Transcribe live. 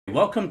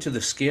Welcome to the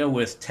Scale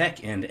with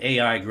Tech and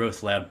AI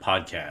Growth Lab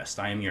podcast.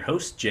 I am your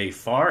host, Jay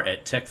Farr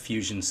at Tech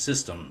Fusion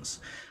Systems.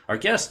 Our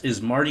guest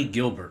is Marty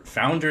Gilbert,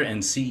 founder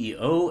and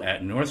CEO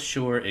at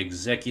NorthShore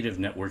Executive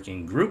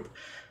Networking Group.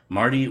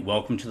 Marty,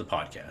 welcome to the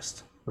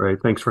podcast. Right.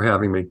 Thanks for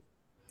having me.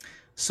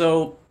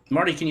 So,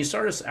 Marty, can you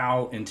start us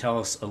out and tell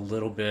us a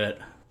little bit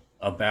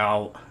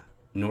about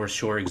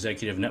NorthShore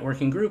Executive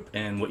Networking Group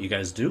and what you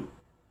guys do?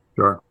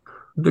 Sure.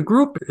 The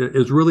group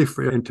is really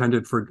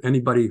intended for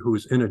anybody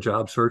who's in a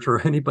job search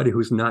or anybody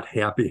who's not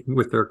happy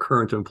with their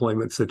current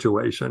employment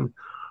situation.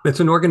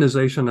 It's an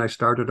organization I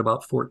started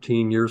about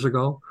 14 years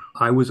ago.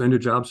 I was in a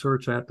job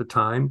search at the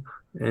time.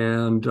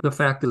 And the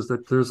fact is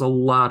that there's a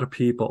lot of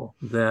people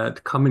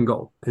that come and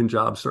go in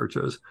job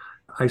searches.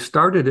 I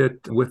started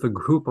it with a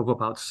group of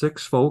about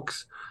 6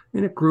 folks,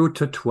 and it grew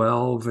to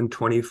 12 and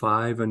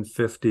 25 and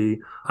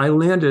 50. I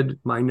landed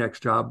my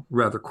next job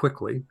rather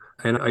quickly,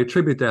 and I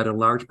attribute that in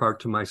large part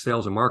to my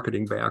sales and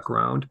marketing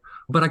background.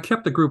 But I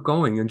kept the group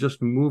going and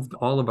just moved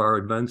all of our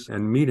events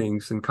and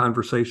meetings and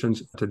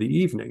conversations to the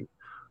evening.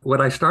 What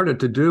I started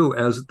to do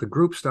as the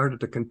group started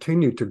to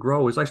continue to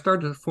grow is I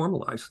started to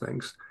formalize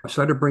things. I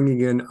started bringing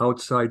in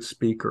outside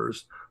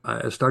speakers.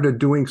 I started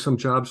doing some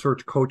job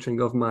search coaching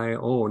of my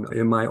own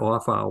in my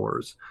off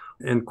hours.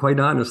 And quite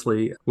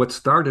honestly, what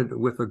started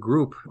with a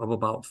group of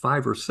about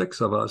 5 or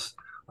 6 of us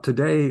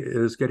today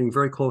is getting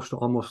very close to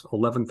almost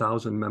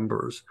 11,000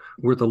 members.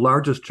 We're the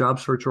largest job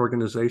search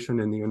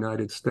organization in the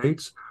United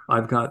States.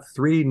 I've got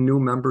 3 new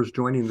members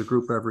joining the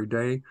group every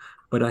day,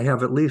 but I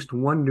have at least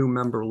 1 new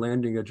member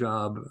landing a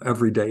job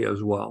every day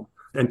as well.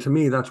 And to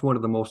me, that's one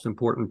of the most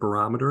important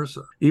barometers.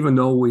 Even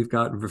though we've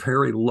got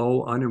very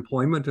low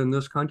unemployment in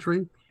this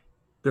country,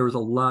 there's a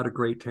lot of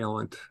great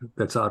talent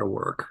that's out of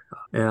work.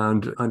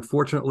 And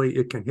unfortunately,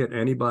 it can hit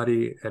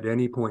anybody at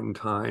any point in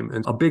time.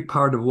 And a big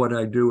part of what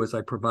I do is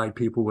I provide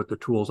people with the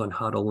tools on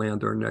how to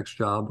land their next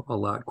job a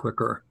lot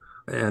quicker.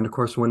 And of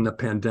course, when the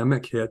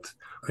pandemic hit,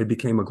 it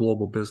became a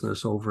global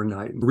business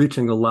overnight,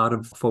 reaching a lot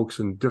of folks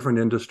in different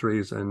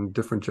industries and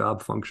different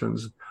job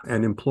functions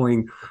and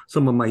employing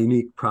some of my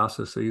unique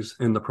processes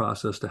in the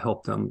process to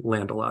help them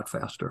land a lot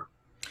faster.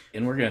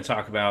 And we're going to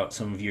talk about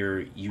some of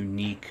the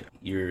unique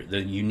way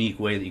that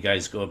you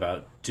guys go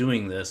about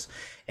doing this.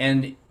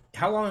 And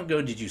how long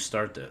ago did you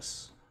start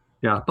this?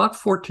 Yeah, about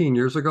 14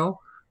 years ago.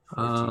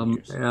 14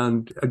 years.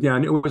 And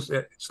again,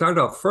 it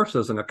started out first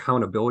as an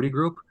accountability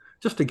group,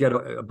 just to get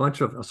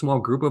a small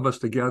group of us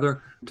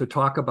together to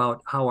talk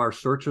about how our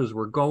searches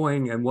were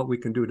going and what we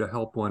can do to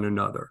help one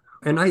another.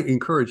 And I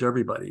encourage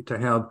everybody to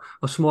have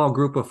a small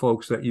group of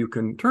folks that you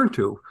can turn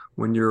to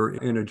when you're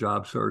in a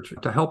job search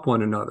to help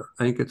one another.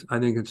 I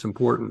think it's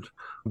important.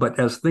 But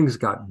as things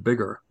got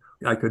bigger,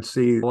 I could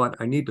see what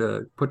I need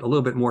to put a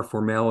little bit more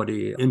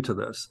formality into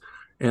this.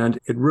 And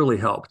it really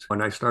helped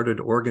when I started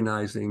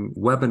organizing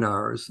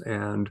webinars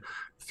and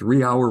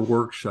 3-hour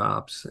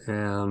workshops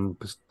and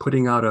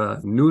putting out a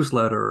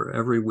newsletter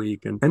every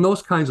week. And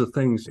those kinds of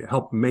things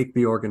help make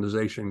the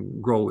organization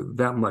grow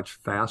that much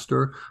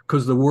faster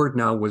because the word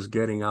now was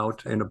getting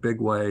out in a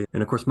big way.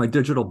 And of course, my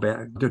digital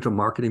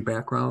marketing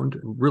background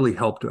really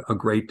helped a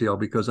great deal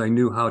because I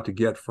knew how to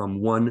get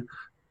from one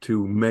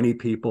to many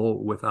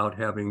people without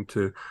having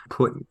to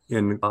put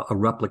in a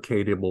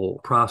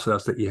replicatable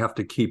process that you have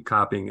to keep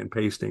copying and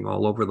pasting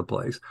all over the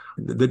place.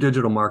 The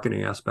digital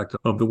marketing aspect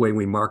of the way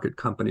we market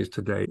companies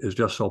today is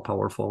just so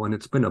powerful. And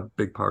it's been a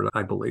big part,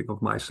 I believe,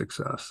 of my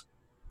success.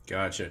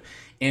 Gotcha.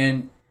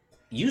 And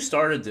you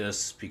started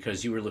this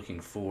because you were looking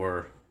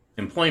for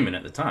employment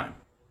at the time.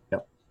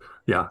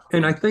 Yeah.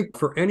 And I think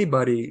for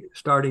anybody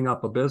starting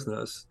up a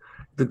business,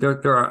 that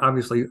there are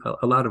obviously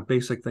a lot of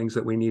basic things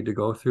that we need to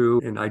go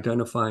through in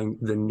identifying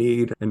the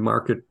need and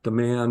market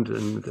demand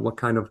and what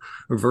kind of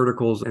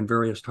verticals and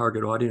various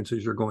target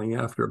audiences you're going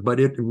after. But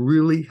it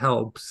really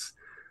helps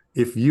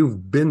if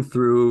you've been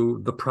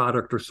through the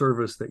product or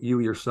service that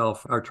you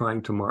yourself are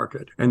trying to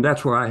market. And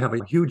that's where I have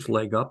a huge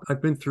leg up.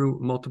 I've been through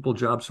multiple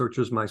job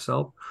searches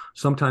myself,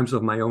 sometimes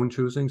of my own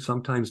choosing,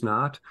 sometimes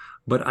not.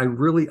 But I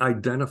really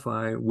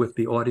identify with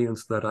the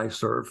audience that I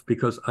serve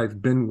because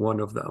I've been one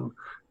of them.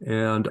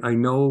 And I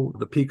know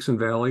the peaks and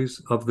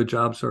valleys of the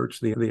job search,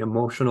 the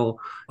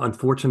emotional,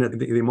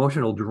 the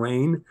emotional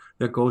drain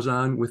that goes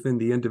on within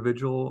the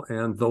individual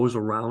and those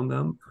around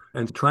them.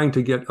 And trying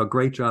to get a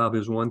great job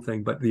is one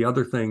thing, but the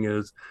other thing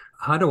is,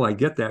 how do I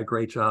get that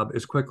great job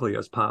as quickly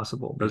as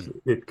possible? Because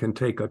it can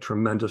take a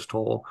tremendous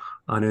toll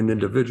on an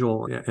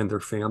individual and their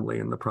family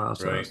in the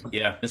process. Right.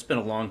 Yeah. It's been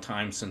a long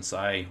time since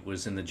I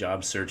was in the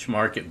job search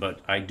market,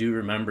 but I do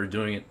remember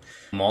doing it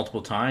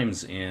multiple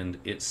times, and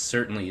it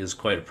certainly is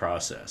quite a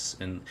process.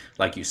 And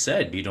like you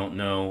said, you don't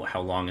know how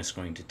long it's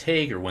going to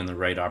take or when the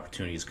right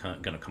opportunity is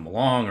going to come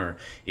along, or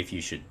if you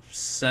should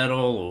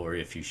settle or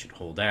if you should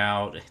hold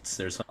out.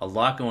 There's a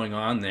lot going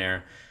on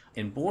there.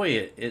 And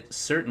boy, it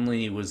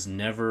certainly was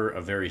never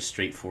a very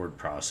straightforward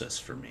process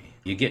for me.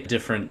 You get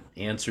different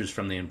answers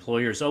from the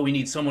employers. Oh, we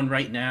need someone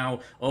right now.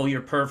 Oh,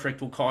 you're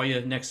perfect. We'll call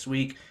you next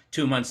week.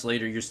 2 months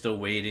later, you're still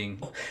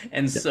waiting.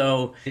 And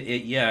so,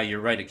 yeah, you're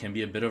right. It can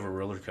be a bit of a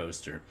roller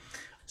coaster.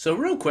 So,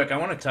 real quick, I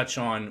want to touch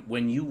on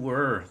when you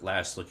were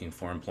last looking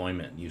for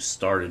employment. You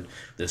started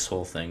this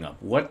whole thing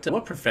up. What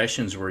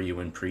professions were you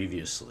in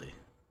previously?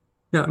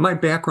 Yeah, my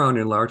background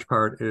in large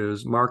part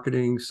is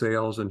marketing,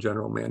 sales, and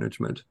general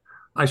management.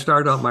 I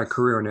started out my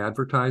career in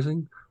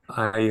advertising.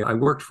 I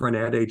worked for an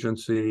ad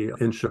agency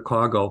in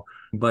Chicago,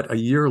 but a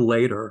year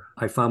later,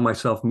 I found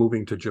myself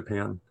moving to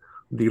Japan.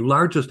 The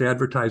largest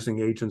advertising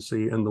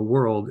agency in the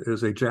world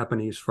is a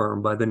Japanese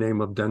firm by the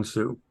name of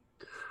Dentsu.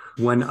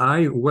 When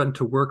I went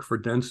to work for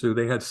Dentsu,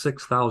 they had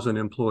 6,000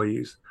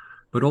 employees,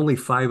 but only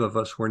five of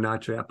us were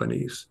not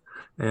Japanese.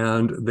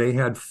 And they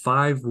had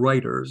five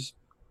writers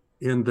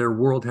in their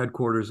world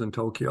headquarters in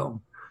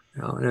Tokyo.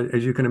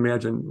 As you can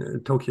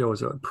imagine, Tokyo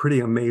is a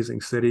pretty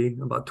amazing city,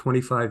 about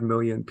 25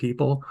 million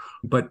people.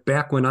 But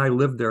back when I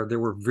lived there, there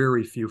were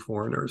very few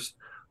foreigners.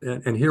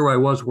 And here I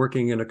was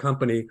working in a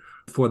company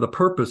for the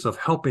purpose of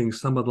helping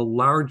some of the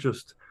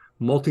largest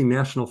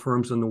multinational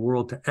firms in the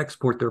world to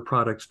export their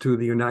products to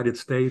the United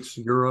States,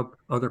 Europe,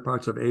 other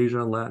parts of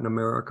Asia, and Latin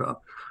America.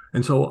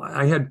 And so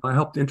I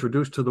helped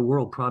introduce to the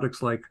world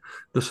products like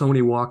the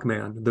Sony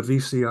Walkman, the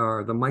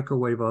VCR, the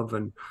microwave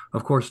oven,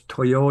 of course,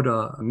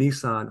 Toyota,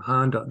 Nissan,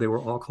 Honda, they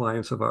were all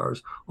clients of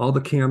ours. All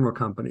the camera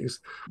companies,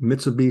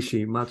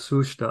 Mitsubishi,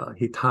 Matsushita,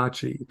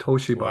 Hitachi,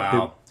 Toshiba.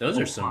 Wow, those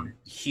are some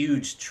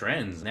huge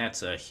trends.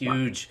 That's a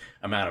huge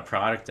amount of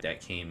product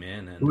that came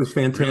in, It and was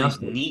really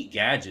fantastic. neat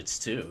gadgets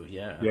too.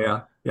 Yeah.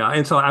 Yeah. Yeah.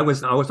 And so I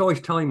was always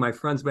telling my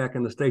friends back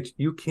in the States,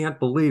 you can't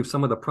believe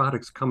some of the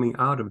products coming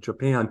out of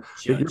Japan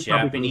that you're probably going to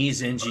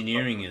Japanese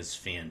engineering is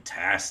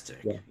fantastic.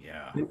 yeah.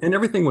 Yeah. And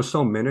everything was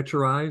so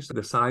miniaturized,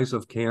 the size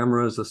of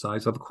cameras, the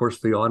size of course,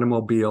 the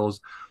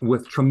automobiles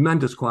with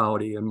tremendous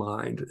quality in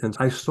mind. And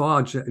I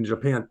saw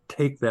Japan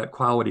take that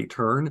quality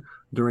turn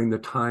during the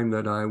time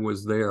that I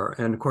was there.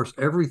 And of course,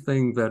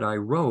 everything that I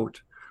wrote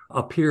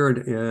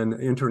appeared in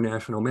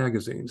international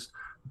magazines,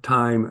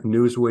 Time,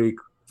 Newsweek,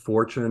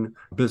 Fortune,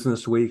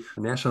 Business Week,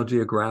 National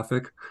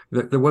Geographic.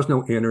 There was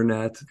no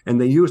internet,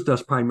 and they used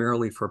us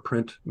primarily for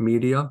print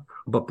media.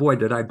 But boy,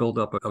 did I build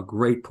up a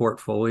great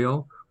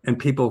portfolio. And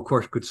people, of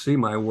course, could see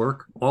my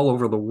work all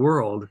over the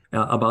world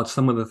about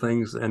some of the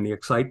things and the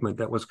excitement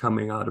that was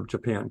coming out of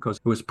Japan because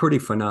it was pretty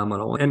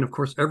phenomenal. And of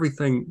course,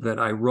 everything that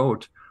I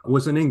wrote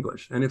was in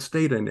English and it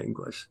stayed in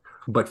English.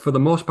 But for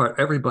the most part,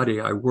 everybody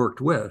I worked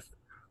with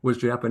was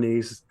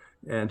Japanese,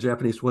 and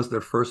Japanese was their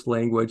first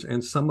language.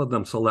 And some of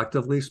them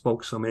selectively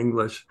spoke some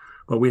English,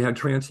 but we had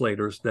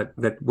translators that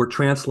were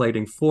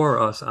translating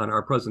for us on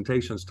our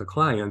presentations to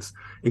clients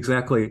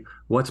exactly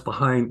what's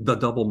behind the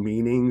double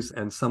meanings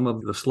and some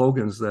of the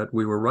slogans that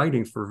we were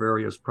writing for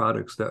various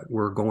products that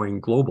were going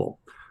global.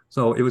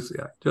 So it was,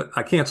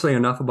 I can't say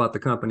enough about the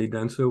company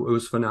Dentsu. It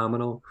was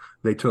phenomenal.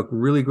 They took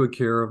really good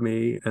care of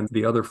me and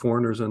the other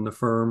foreigners in the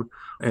firm.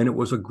 And it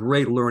was a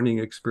great learning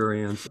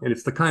experience. And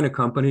it's the kind of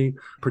company,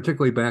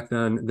 particularly back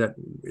then, that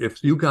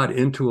if you got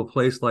into a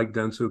place like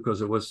Dentsu,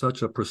 because it was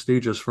such a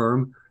prestigious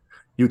firm,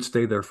 you'd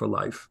stay there for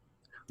life.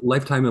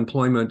 Lifetime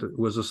employment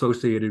was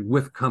associated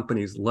with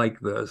companies like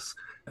this.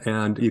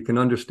 And you can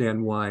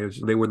understand why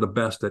they were the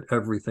best at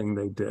everything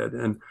they did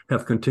and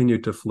have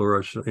continued to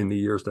flourish in the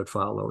years that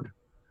followed.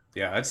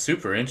 Yeah, that's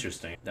super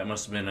interesting. That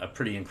must have been a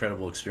pretty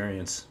incredible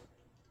experience.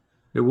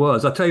 It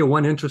was. I'll tell you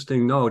one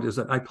interesting note is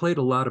that I played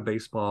a lot of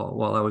baseball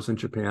while I was in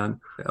Japan.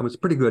 I was a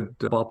pretty good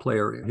ball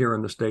player here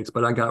in the States,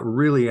 but I got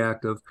really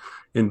active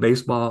in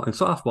baseball and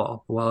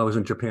softball while I was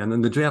in Japan.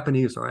 And the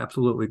Japanese are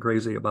absolutely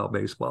crazy about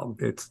baseball.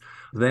 It's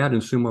that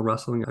and sumo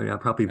wrestling. I mean, I'm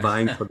probably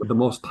vying for the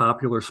most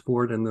popular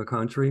sport in the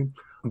country.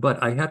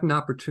 But I had an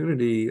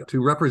opportunity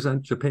to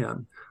represent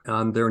Japan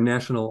on their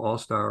national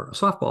all-star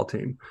softball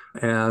team.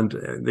 And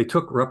they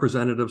took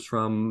representatives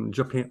from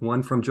Japan,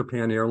 one from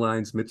Japan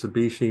Airlines,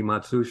 Mitsubishi,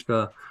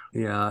 Matsushita,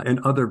 yeah,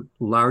 and other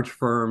large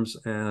firms.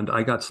 And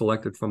I got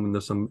selected from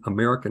this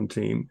American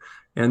team.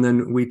 And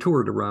then we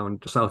toured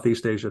around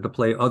Southeast Asia to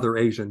play other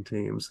Asian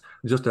teams.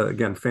 Just,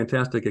 again,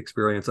 fantastic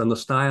experience. And the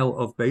style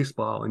of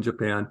baseball in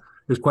Japan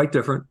is quite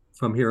different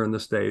from here in the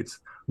States.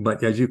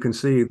 But as you can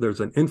see,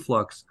 there's an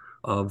influx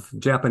of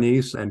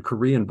Japanese and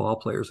Korean ball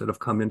players that have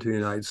come into the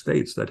United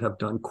States that have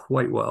done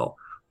quite well.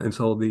 And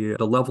so the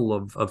level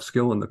of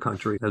skill in the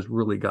country has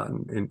really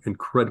gotten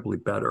incredibly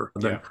better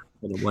Yeah.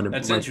 than when it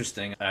That's might.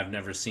 interesting. I've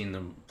never seen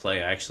them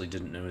play. I actually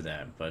didn't know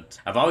that, but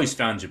I've always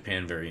found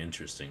Japan very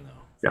interesting,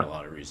 though, for Yeah. a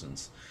lot of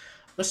reasons.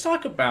 Let's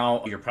talk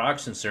about your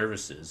products and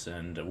services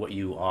and what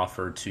you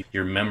offer to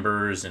your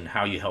members and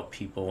how you help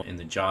people in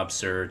the job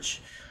search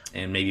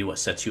and maybe what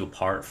sets you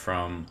apart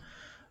from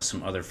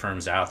some other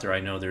firms out there. I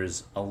know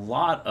there's a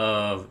lot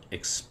of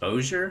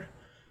exposure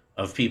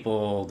of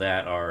people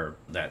that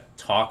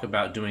talk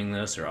about doing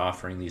this or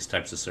offering these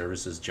types of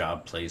services,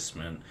 job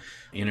placement,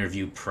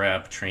 interview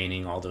prep,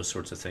 training, all those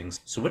sorts of things.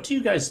 So what do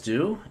you guys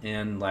do,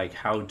 and like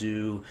how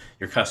do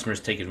your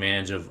customers take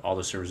advantage of all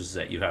the services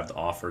that you have to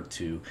offer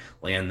to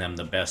land them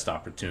the best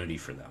opportunity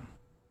for them?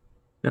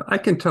 Now, I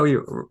can tell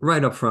you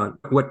right up front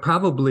what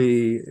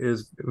probably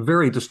is a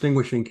very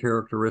distinguishing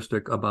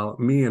characteristic about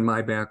me and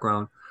my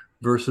background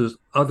versus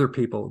other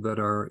people that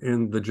are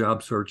in the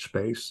job search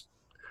space.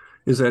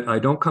 is that I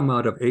don't come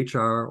out of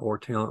HR or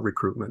talent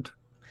recruitment.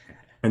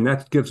 And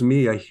that gives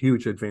me a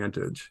huge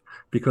advantage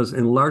because,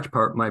 in large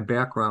part, my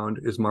background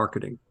is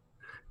marketing.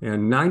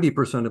 And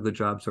 90% of the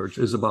job search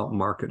is about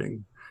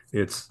marketing.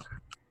 It's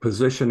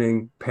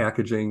positioning,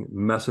 packaging,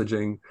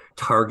 messaging,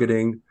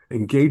 targeting,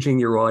 engaging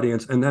your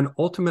audience, and then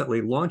ultimately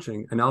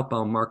launching an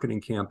outbound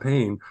marketing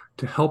campaign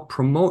to help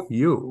promote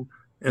you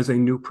as a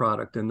new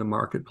product in the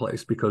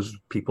marketplace because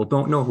people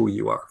don't know who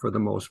you are for the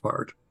most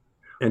part.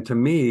 And to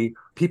me,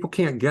 people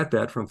can't get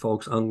that from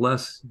folks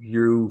unless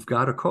you've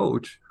got a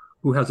coach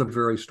who has a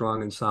very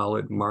strong and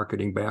solid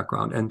marketing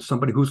background and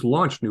somebody who's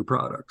launched new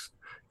products.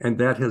 And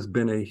that has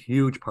been a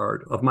huge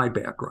part of my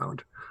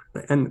background.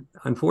 And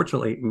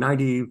unfortunately,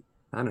 90,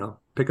 I don't know,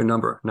 pick a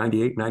number,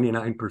 98,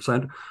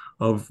 99%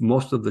 of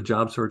most of the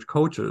job search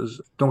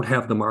coaches don't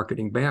have the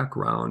marketing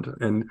background.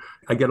 And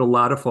I get a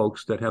lot of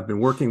folks that have been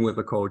working with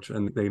a coach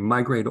and they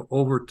migrate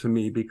over to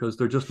me because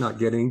they're just not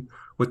getting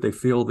what they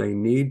feel they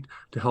need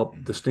to help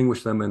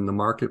distinguish them in the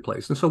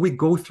marketplace. And so we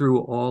go through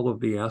all of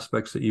the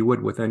aspects that you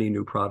would with any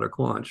new product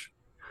launch.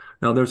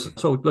 Now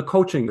so the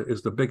coaching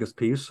is the biggest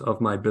piece of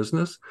my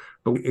business,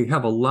 but we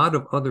have a lot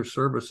of other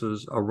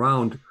services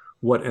around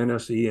what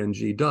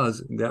NSENG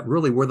does that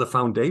really were the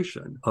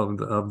foundation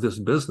of this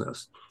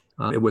business.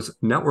 It was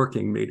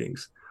networking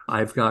meetings.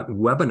 I've got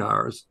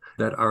webinars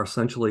that are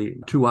essentially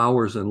 2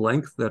 hours in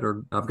length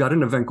I've got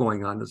an event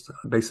going on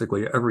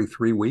basically every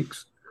 3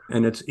 weeks.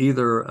 And it's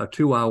either a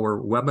 2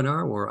 hour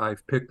webinar where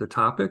I've picked a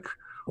topic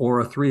or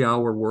a 3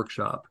 hour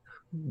workshop.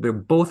 They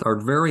both are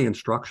very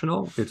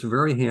instructional. It's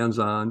very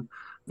hands-on.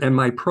 And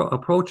my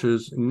approach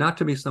is not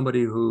to be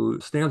somebody who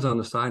stands on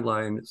the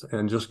sidelines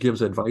and just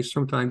gives advice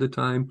from time to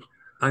time.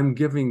 I'm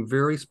giving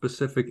very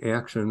specific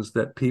actions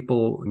that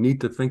people need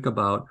to think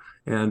about,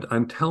 and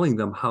I'm telling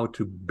them how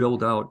to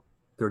build out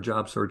their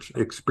job search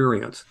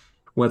experience,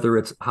 whether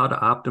it's how to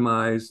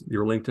optimize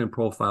your LinkedIn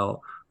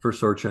profile for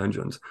search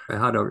engines,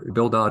 how to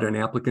build out an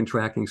applicant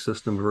tracking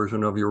system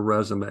version of your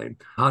resume,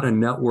 how to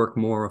network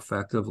more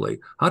effectively,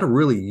 how to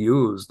really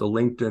use the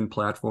LinkedIn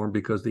platform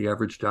because the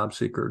average job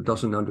seeker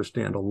doesn't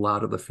understand a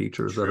lot of the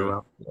features that are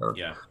out there.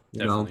 Yeah,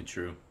 definitely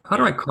true. How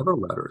to write cover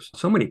letters.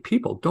 So many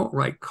people don't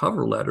write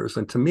cover letters.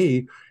 And to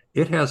me,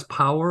 it has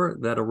power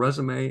that a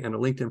resume and a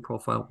LinkedIn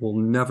profile will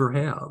never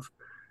have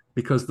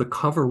because the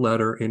cover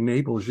letter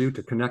enables you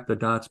to connect the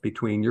dots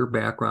between your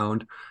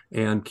background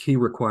and key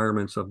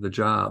requirements of the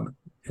job.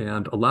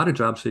 And a lot of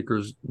job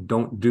seekers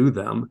don't do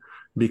them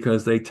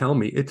because they tell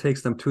me it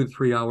takes them 2 to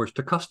 3 hours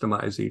to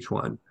customize each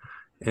one.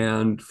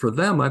 And for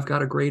them, I've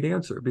got a great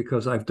answer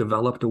because I've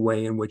developed a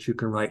way in which you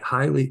can write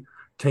highly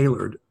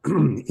tailored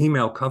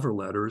email cover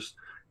letters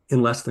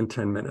in less than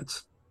 10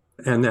 minutes.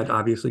 And that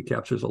obviously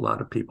captures a lot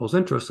of people's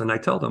interest. And I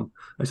tell them,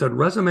 I said,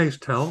 resumes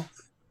tell,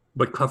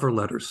 but cover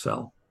letters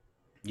sell.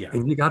 Yeah.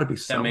 And you got to be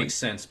selling. That makes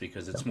sense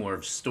because it's more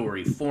of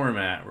story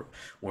format,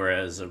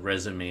 whereas a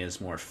resume is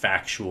more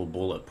factual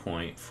bullet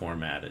point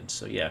formatted.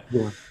 So yeah,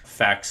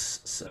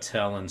 facts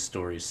tell and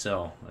stories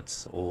sell.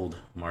 That's old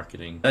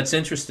marketing. That's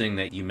interesting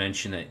that you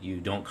mentioned that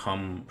you don't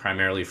come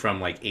primarily from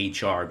like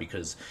HR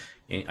because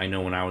I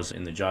know when I was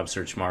in the job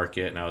search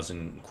market and I was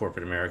in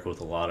corporate America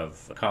with a lot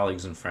of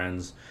colleagues and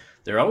friends,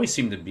 there always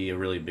seemed to be a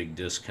really big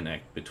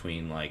disconnect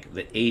between like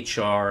the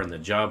HR and the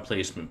job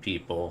placement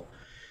people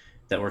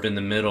that were in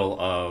the middle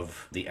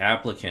of the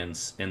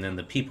applicants and then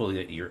the people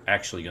that you're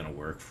actually going to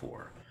work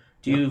for.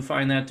 Do you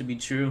find that to be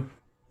true?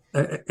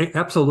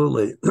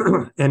 Absolutely.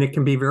 And it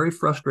can be very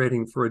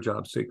frustrating for a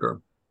job seeker.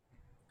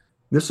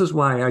 This is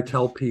why I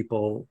tell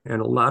people,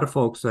 and a lot of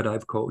folks that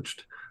I've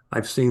coached,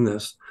 I've seen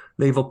this,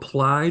 they've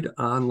applied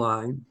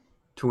online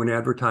to an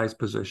advertised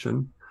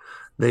position.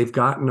 They've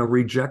gotten a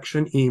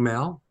rejection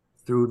email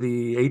through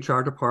the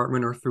HR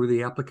department or through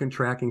the applicant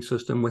tracking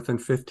system within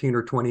 15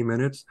 or 20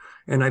 minutes.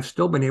 And I've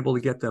still been able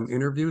to get them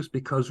interviews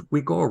because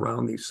we go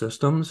around these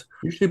systems.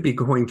 You should be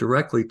going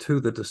directly to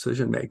the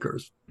decision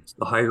makers. It's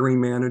the hiring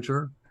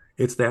manager.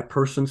 It's that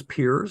person's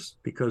peers,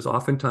 because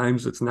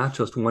oftentimes it's not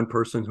just one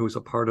person who's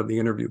a part of the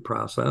interview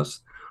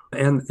process.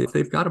 And if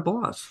they've got a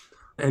boss,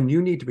 and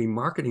you need to be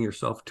marketing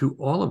yourself to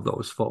all of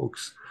those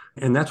folks.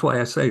 And that's why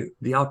I say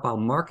the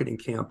outbound marketing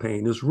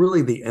campaign is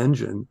really the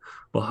engine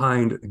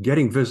behind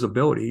getting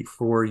visibility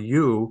for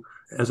you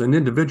as an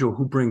individual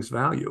who brings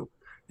value.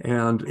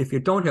 And if you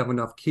don't have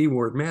enough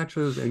keyword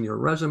matches in your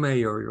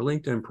resume or your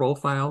LinkedIn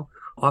profile,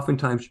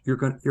 oftentimes you're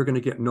going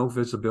to get no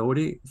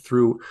visibility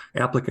through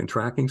applicant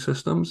tracking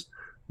systems.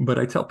 But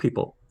I tell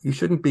people, you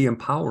shouldn't be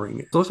empowering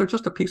it. Those are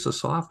just a piece of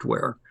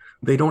software.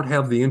 They don't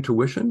have the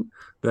intuition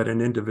that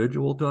an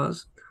individual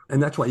does.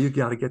 And that's why you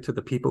got to get to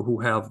the people who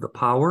have the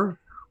power,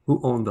 who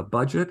own the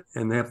budget,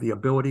 and they have the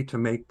ability to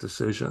make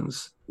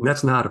decisions. And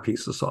that's not a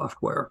piece of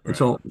software. Right. And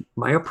so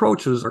my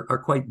approaches are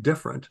quite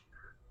different.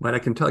 But I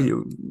can tell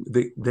you,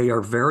 they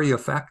are very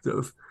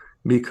effective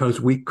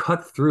because we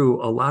cut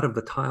through a lot of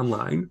the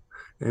timeline,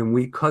 and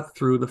we cut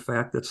through the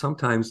fact that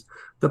sometimes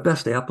the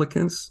best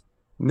applicants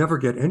never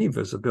get any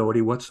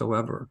visibility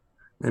whatsoever.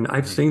 And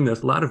I've seen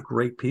this, a lot of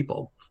great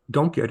people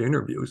don't get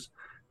interviews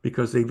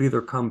because they've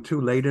either come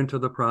too late into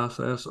the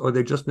process or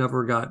they just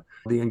never got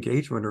the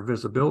engagement or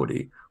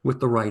visibility with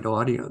the right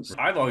audience.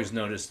 I've always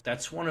noticed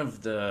that's one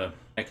of the,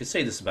 I could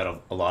say this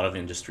about a lot of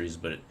industries,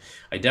 but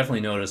I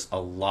definitely notice a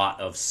lot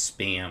of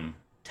spam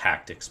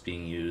tactics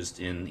being used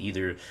in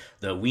either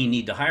the we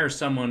need to hire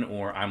someone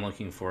or I'm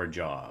looking for a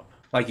job.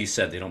 Like you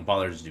said, they don't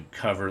bother to do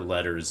cover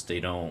letters, they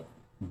don't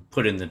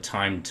put in the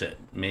time to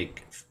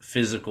make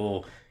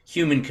physical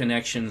human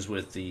connections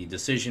with the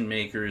decision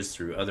makers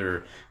through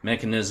other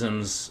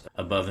mechanisms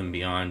above and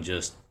beyond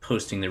just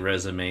posting the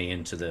resume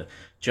into the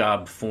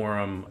job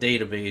forum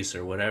database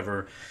or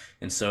whatever.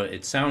 And so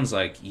it sounds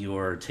like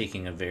you're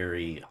taking a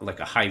very like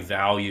a high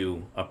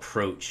value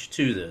approach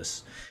to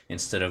this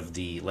instead of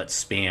the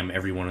let's spam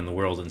everyone in the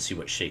world and see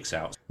what shakes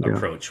out Yeah.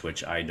 approach,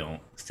 which I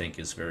don't think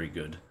is very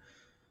good.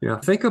 Yeah.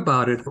 Think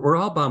about it. We're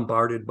all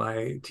bombarded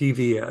by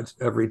TV ads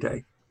every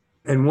day.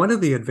 And one of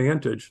the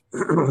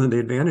the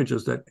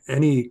advantages that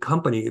any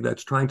company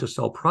that's trying to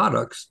sell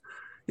products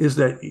is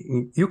that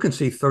you can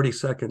see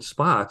 30-second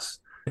spots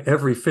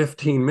every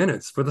 15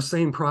 minutes for the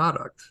same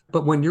product.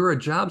 But when you're a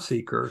job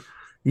seeker,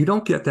 you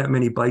don't get that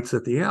many bites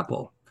at the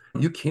apple.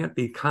 You can't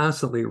be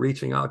constantly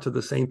reaching out to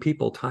the same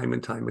people time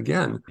and time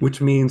again,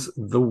 which means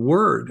the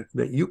word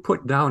that you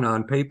put down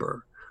on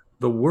paper,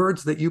 the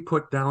words that you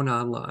put down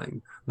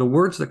online, the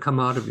words that come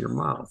out of your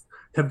mouth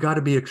have got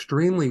to be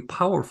extremely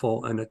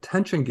powerful and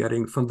attention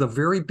getting from the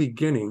very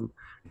beginning,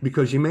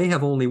 because you may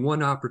have only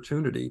one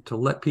opportunity to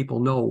let people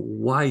know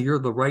why you're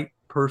the right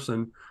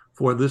person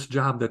for this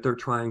job that they're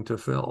trying to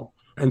fill.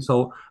 And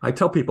so I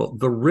tell people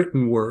the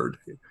written word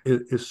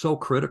is so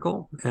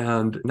critical,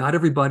 and not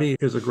everybody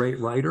is a great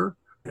writer.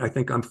 I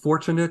think I'm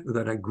fortunate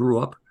that I grew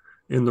up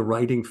in the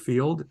writing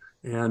field,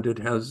 and it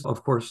has,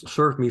 of course,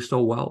 served me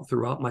so well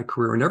throughout my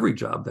career in every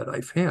job that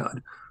I've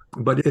had.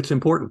 But it's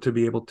important to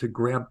be able to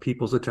grab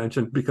people's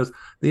attention because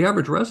the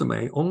average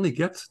resume only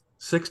gets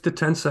 6 to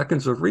 10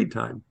 seconds of read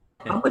time.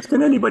 How much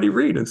can anybody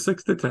read in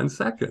 6 to 10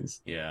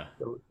 seconds? Yeah.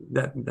 So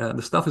that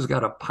the stuff has got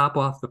to pop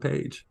off the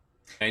page.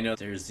 I know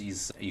there's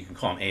these, you can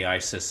call them AI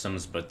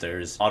systems, but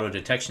there's auto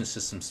detection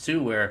systems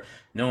too, where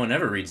no one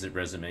ever reads the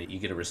resume. You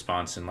get a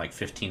response in like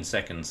 15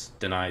 seconds,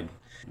 denied.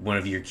 One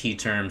of your key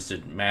terms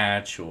didn't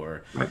match,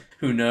 or Right.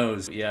 who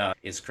knows? Yeah,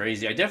 it's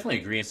crazy. I definitely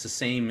agree. It's the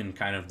same in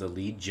kind of the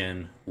lead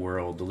gen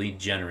world, the lead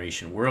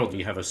generation world.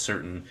 You have a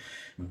certain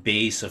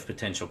base of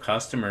potential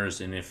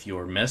customers, and if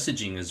your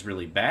messaging is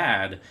really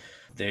bad,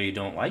 they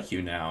don't like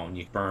you now, and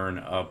you burn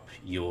up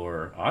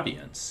your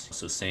audience.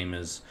 So, same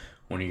as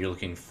when you're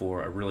looking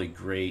for a really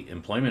great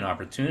employment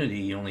opportunity,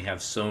 you only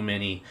have so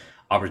many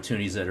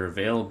opportunities that are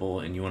available,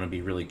 and you want to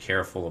be really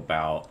careful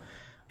about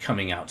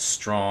coming out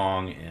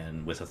strong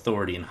and with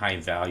authority and high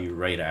value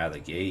right out of the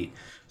gate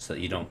so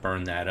that you don't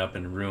burn that up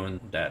and ruin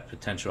that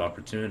potential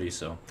opportunity.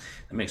 So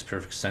that makes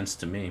perfect sense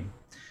to me.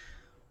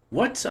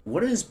 What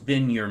has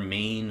been your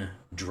main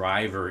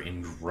driver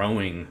in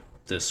growing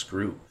this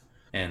group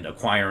and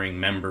acquiring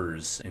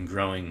members and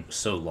growing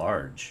so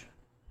large?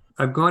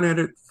 I've gone at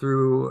it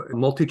through a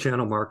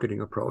multi-channel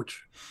marketing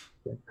approach.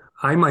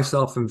 I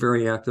myself am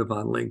very active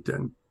on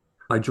LinkedIn.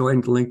 I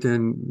joined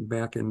LinkedIn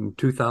back in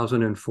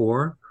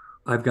 2004.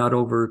 I've got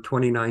over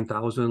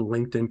 29,000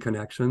 LinkedIn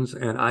connections,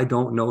 and I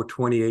don't know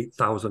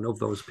 28,000 of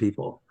those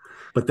people.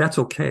 But that's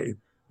okay,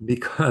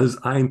 because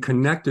I'm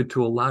connected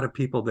to a lot of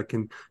people that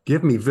can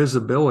give me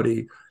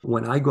visibility.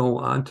 When I go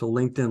onto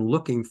LinkedIn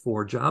looking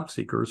for job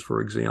seekers,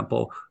 for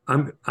example,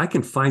 I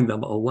can find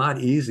them a lot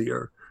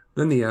easier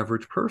than the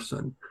average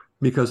person,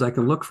 because I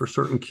can look for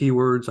certain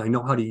keywords. I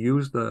know how to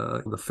use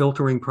the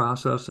filtering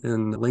process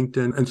in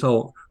LinkedIn. And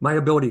so my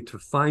ability to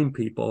find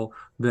people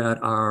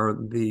that are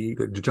the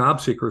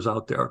job seekers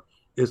out there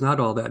is not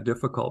all that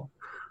difficult.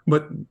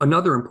 But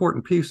another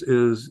important piece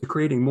is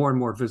creating more and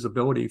more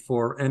visibility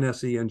for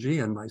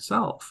NSENG and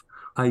myself.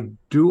 I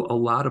do a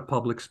lot of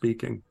public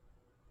speaking.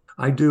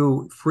 I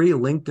do free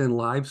LinkedIn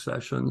live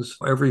sessions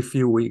every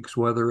few weeks,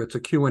 whether it's a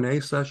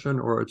Q&A session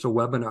or it's a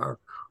webinar.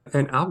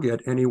 And I'll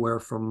get anywhere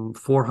from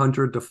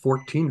 400 to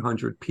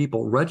 1,400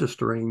 people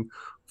registering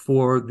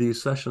for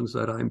these sessions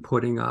that I'm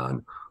putting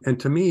on. And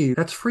to me,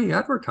 that's free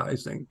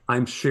advertising.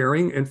 I'm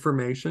sharing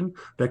information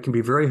that can be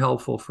very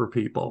helpful for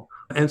people.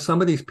 And some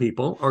of these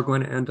people are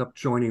going to end up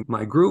joining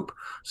my group.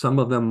 Some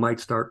of them might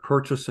start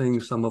purchasing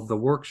some of the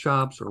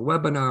workshops or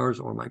webinars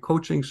or my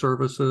coaching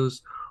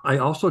services. I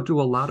also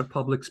do a lot of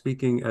public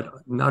speaking at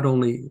not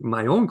only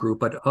my own group,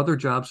 but other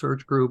job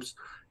search groups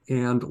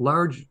and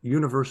large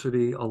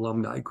university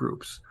alumni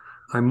groups.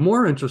 I'm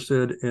more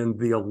interested in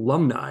the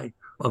alumni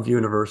of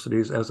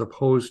universities as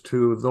opposed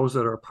to those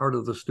that are part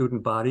of the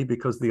student body,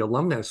 because the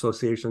alumni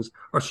associations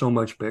are so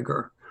much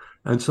bigger.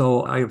 And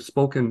so I have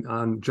spoken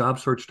on job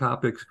search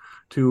topics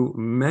to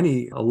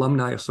many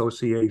alumni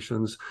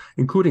associations,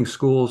 including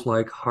schools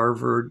like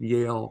Harvard,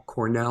 Yale,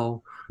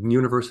 Cornell,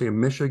 University of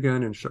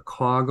Michigan and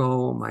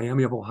Chicago,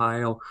 Miami of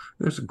Ohio.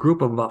 There's a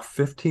group of about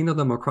 15 of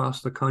them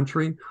across the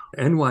country,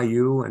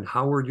 NYU and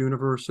Howard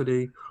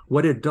University.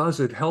 What it does,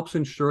 it helps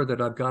ensure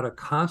that I've got a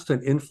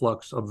constant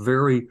influx of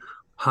very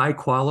high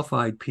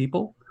qualified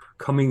people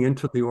coming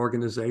into the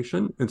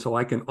organization. And so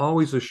I can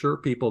always assure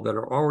people that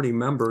are already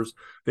members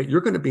that you're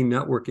going to be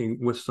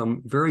networking with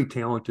some very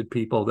talented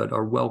people that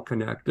are well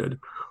connected.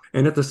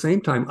 And at the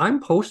same time, I'm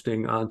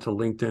posting onto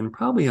LinkedIn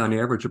probably on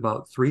average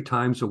about 3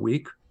 times a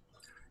week.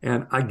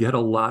 And I get a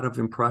lot of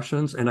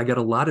impressions, and I get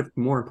a lot of,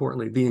 more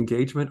importantly, the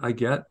engagement I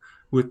get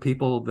with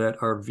people that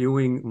are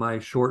viewing my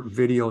short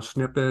video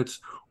snippets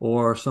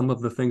or some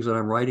of the things that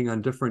I'm writing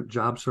on different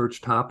job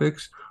search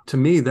topics. To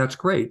me, that's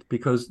great,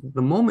 because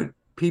the moment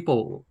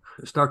people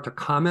start to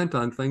comment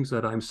on things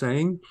that I'm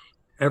saying,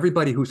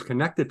 everybody who's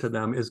connected to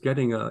them is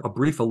getting a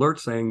brief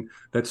alert saying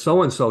that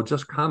so-and-so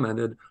just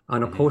commented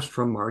on a post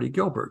from Marty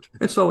Gilbert.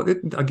 And so,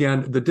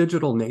 again, the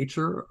digital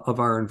nature of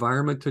our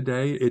environment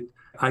today,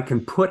 I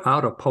can put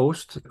out a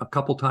post a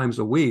couple times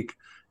a week,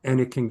 and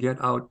it can get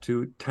out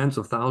to tens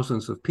of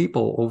thousands of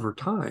people over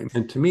time.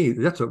 And to me,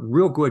 that's a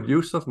real good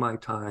use of my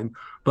time,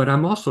 but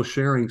I'm also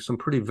sharing some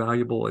pretty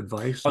valuable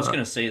advice. I was going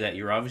to say that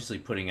you're obviously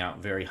putting out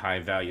very high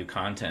value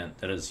content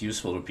that is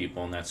useful to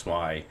people, and that's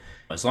why,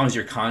 as long as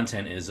your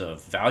content is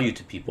of value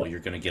to people,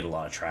 you're going to get a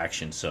lot of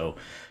traction. So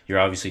you're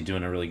obviously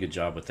doing a really good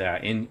job with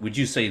that. And would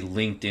you say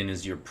LinkedIn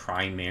is your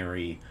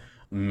primary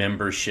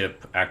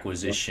membership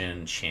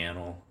acquisition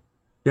channel?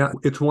 Yeah,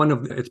 it's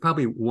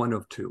probably one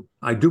of two.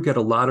 I do get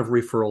a lot of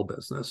referral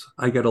business.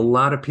 I get a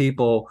lot of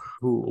people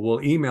who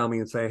will email me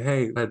and say,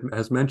 hey,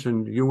 has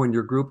mentioned you and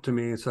your group to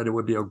me and said it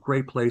would be a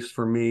great place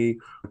for me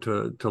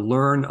to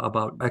learn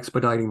about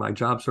expediting my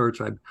job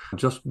search. I've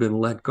just been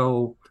let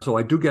go. So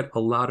I do get a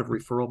lot of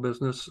referral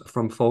business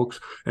from folks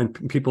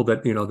and people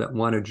that, that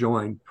want to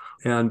join.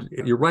 And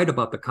you're right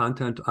about the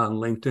content on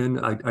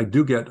LinkedIn. I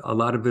do get a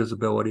lot of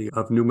visibility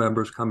of new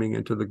members coming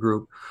into the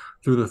group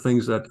through the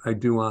things that I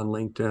do on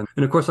LinkedIn.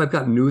 And of course, I've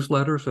got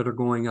newsletters that are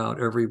going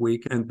out every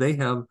week, and they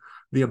have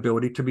the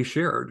ability to be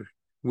shared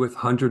with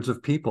hundreds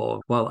of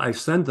people. While I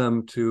send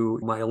them to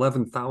my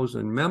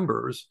 11,000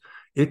 members,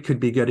 it could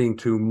be getting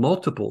to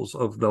multiples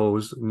of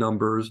those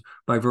numbers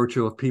by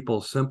virtue of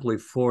people simply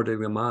forwarding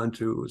them on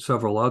to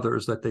several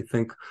others that they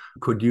think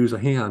could use a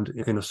hand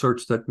in a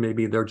search that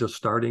maybe they're just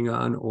starting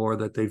on or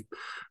that they've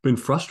been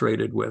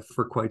frustrated with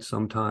for quite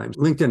some time.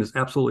 LinkedIn is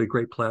absolutely a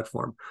great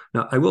platform.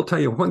 Now, I will tell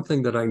you one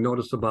thing that I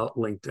noticed about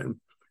LinkedIn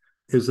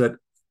is that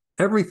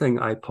everything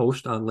I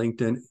post on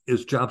LinkedIn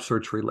is job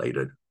search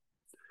related.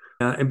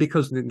 And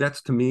because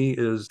that's, to me,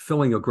 is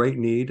filling a great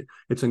need.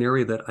 It's an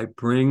area that I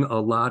bring a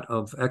lot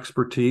of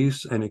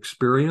expertise and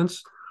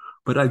experience,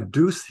 but I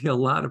do see a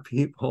lot of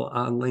people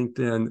on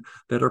LinkedIn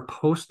that are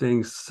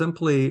posting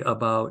simply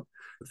about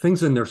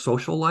things in their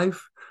social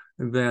life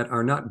that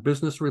are not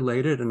business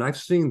related. And I've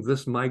seen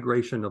this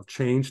migration of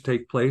change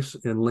take place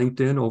in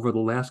LinkedIn over the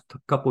last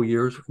couple of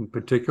years in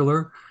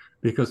particular,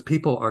 because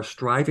people are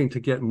striving to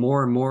get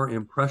more and more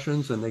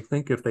impressions. And they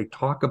think if they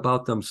talk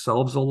about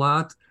themselves a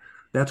lot,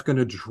 that's going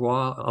to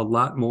draw a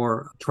lot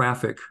more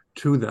traffic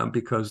to them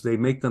because they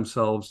make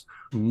themselves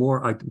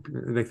more,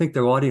 they think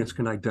their audience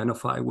can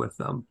identify with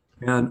them.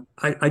 And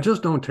I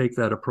just don't take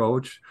that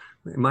approach.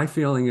 My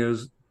feeling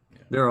is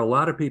there are a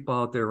lot of people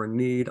out there in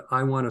need.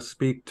 I want to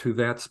speak to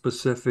that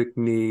specific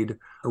need,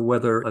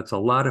 whether it's a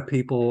lot of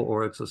people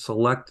or it's a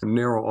select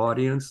narrow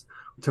audience.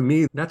 To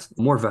me, that's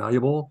more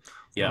valuable.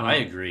 Yeah, I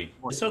agree.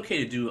 It's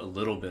okay to do a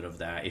little bit of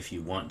that if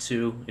you want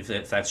to, if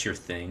that's your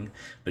thing,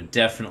 but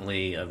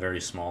definitely a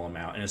very small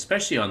amount. And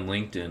especially on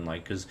LinkedIn,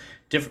 like, because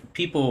different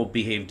people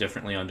behave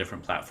differently on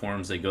different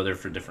platforms. They go there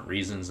for different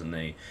reasons and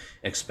they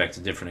expect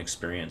a different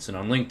experience. And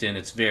on LinkedIn,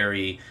 it's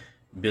very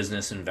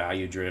business and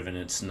value driven.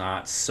 It's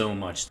not so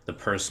much the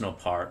personal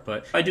part,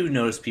 but I do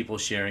notice people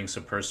sharing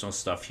some personal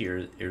stuff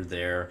here or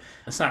there.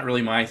 It's not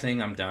really my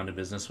thing. I'm down to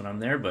business when I'm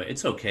there, but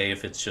it's okay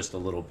if it's just a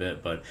little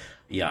bit. But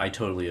yeah, I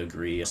totally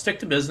agree. Stick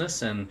to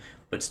business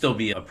but still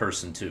be a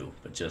person too.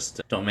 But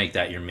just don't make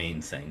that your main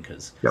thing,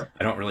 because Yep.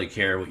 I don't really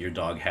care what your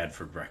dog had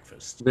for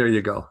breakfast. There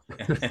you go.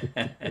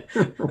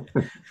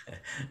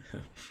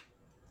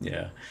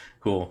 Yeah,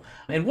 cool.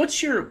 And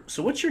what's your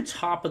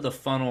top of the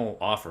funnel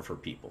offer for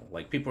people?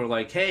 Like, people are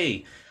like,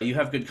 "Hey, you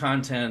have good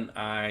content.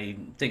 I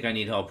think I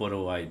need help. What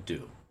do I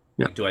do?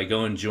 Yeah. Like, do I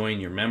go and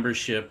join your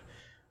membership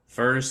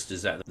first?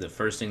 Is that the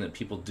first thing that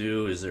people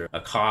do? Is there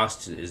a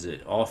cost? Is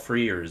it all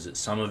free, or is it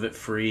some of it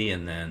free?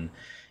 And then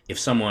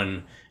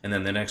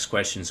the next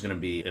question is going to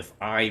be, if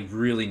I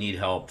really need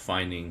help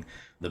finding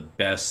the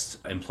best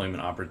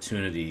employment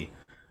opportunity,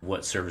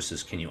 what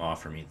services can you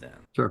offer me then?"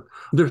 Sure.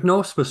 There's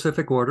no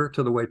specific order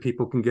to the way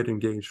people can get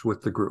engaged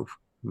with the group.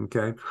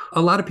 Okay.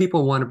 A lot of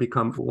people want to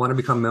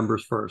become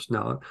members first.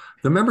 Now,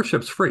 the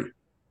membership's free.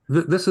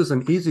 This is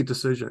an easy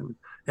decision.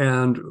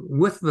 And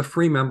with the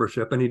free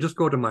membership, and you just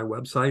go to my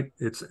website,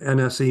 it's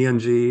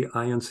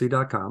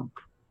NSENGINC.com.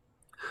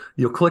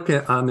 You'll click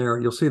it on there,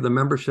 you'll see the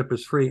membership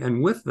is free.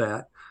 And with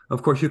that,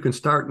 of course, you can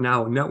start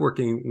now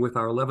networking with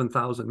our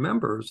 11,000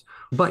 members,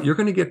 but you're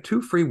going to get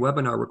 2 free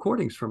webinar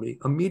recordings from me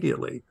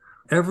immediately.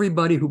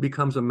 Everybody who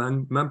becomes a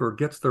member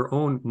gets their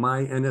own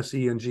My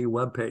NSENG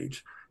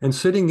webpage. And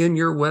sitting in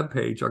your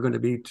webpage are going to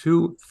be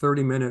two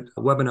 30-minute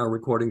webinar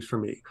recordings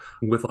from me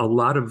with a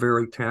lot of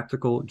very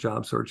tactical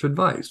job search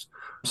advice.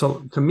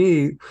 So to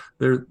me,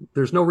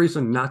 there's no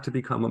reason not to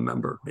become a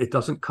member. It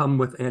doesn't come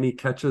with any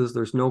catches.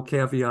 There's no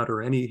caveat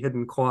or any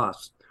hidden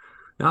costs.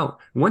 Now,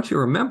 once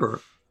you're a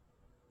member,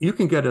 you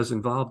can get as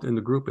involved in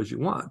the group as you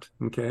want.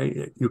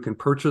 Okay. You can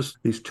purchase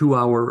these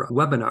 2-hour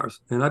webinars,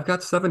 and I've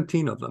got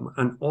 17 of them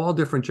on all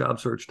different job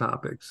search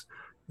topics.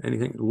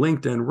 Anything,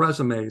 LinkedIn,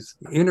 resumes,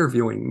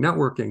 interviewing,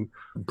 networking,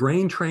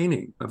 brain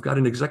training. I've got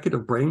an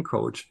executive brain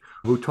coach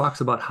who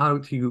talks about how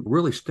to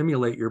really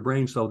stimulate your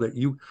brain so that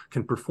you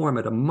can perform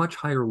at a much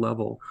higher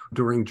level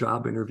during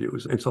job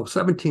interviews. And so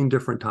 17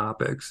 different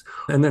topics.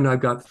 And then I've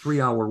got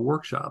 3-hour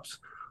workshops.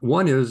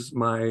 One is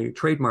my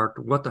trademark,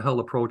 What the Hell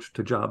approach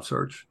to job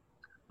search.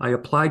 I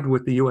applied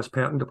with the U.S.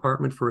 Patent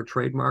Department for a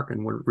trademark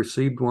and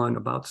received one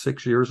about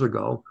 6 years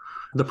ago.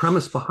 The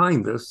premise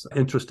behind this,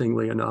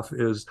 interestingly enough,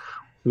 is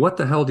what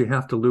the hell do you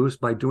have to lose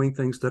by doing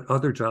things that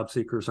other job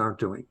seekers aren't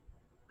doing?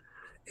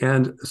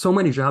 And so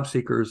many job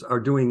seekers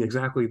are doing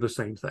exactly the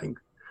same thing.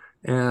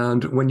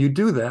 And when you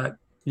do that,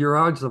 your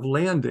odds of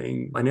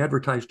landing an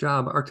advertised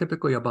job are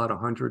typically about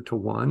 100 to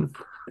 1.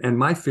 And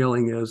my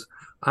feeling is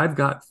I've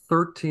got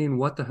 13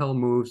 what the hell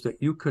moves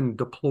that you can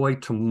deploy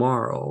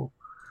tomorrow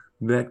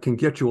that can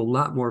get you a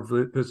lot more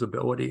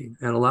visibility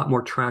and a lot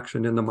more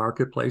traction in the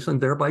marketplace, and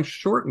thereby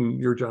shorten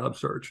your job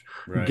search,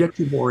 Right. get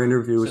you more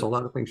interviews, So, a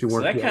lot of things you so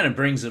weren't that kind getting. of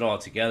brings it all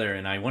together,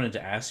 and I wanted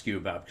to ask you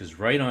about because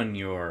right on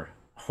your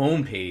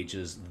homepage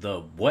is the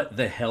what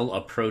the hell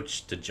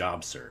approach to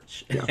job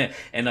search. Yeah.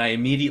 And I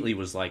immediately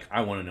was like,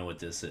 I want to know what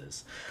this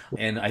is.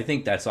 And I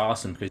think that's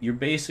awesome because you're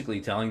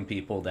basically telling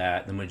people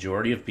that the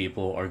majority of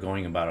people are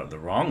going about it the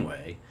wrong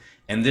way,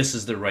 and this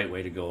is the right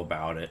way to go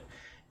about it.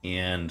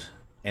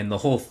 And the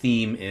whole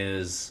theme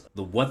is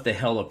the what the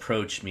hell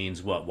approach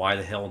means what? Why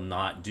the hell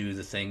not do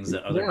the things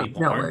that other Yeah.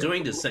 people Yeah. aren't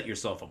doing to set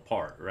yourself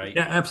apart, right?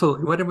 Yeah,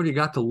 absolutely. Whatever you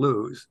got to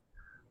lose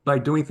by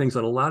doing things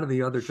that a lot of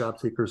the other job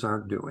seekers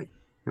aren't doing.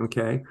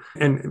 Okay.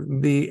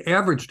 And the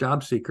average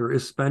job seeker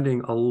is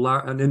spending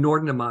an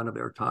inordinate amount of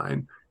their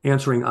time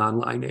answering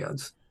online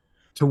ads.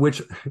 To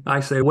which I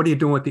say, what are you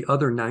doing with the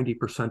other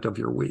 90% of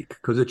your week?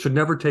 Because it should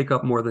never take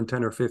up more than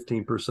 10 or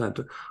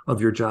 15%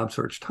 of your job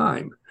search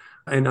time.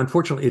 And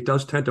unfortunately, it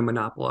does tend to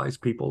monopolize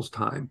people's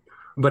time.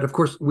 But of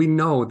course, we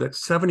know that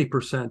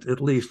 70%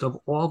 at least of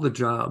all the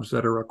jobs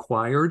that are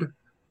acquired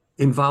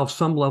involve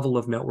some level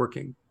of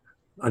networking,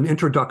 an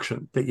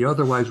introduction that you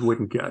otherwise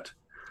wouldn't get.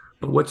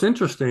 But what's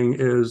interesting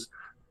is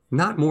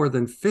not more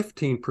than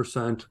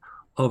 15%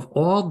 of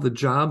all the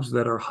jobs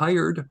that are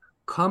hired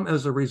come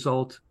as a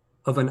result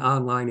of an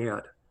online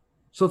ad.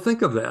 So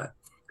think of that.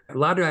 A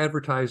lot of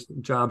advertised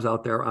jobs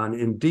out there on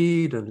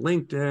Indeed and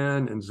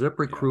LinkedIn and Yeah.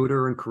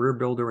 ZipRecruiter and Career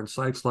Builder and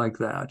sites like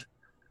that.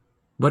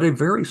 But a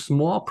very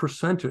small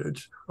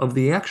percentage of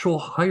the actual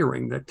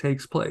hiring that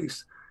takes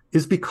place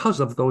is because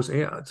of those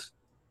ads.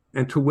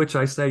 And to which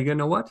I say, you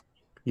know what?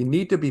 You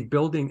need to be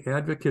building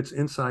advocates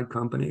inside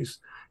companies.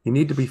 You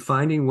need to be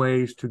finding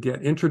ways to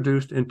get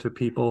introduced into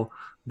people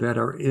that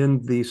are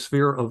in the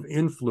sphere of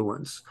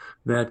influence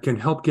that can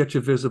help get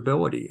you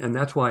visibility. And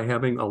that's why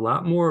having a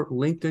lot more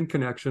LinkedIn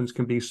connections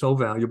can be so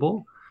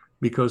valuable,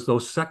 because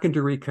those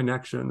secondary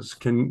connections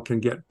can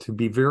get to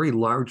be very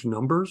large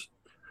numbers.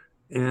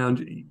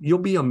 And you'll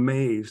be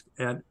amazed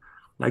at,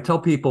 I tell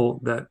people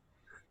that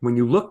when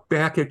you look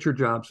back at your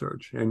job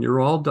search and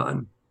you're all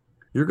done,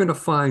 you're going to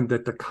find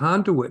that the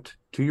conduit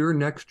to your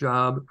next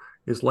job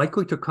is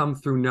likely to come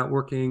through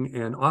networking.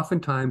 And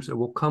oftentimes it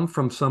will come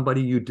from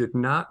somebody you did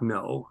not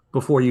know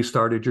before you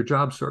started your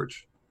job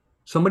search,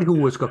 somebody who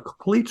was a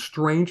complete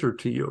stranger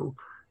to you.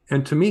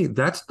 And to me,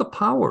 that's the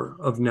power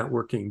of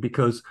networking,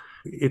 because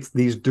it's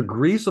these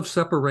degrees of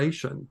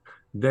separation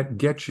that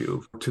get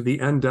you to the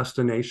end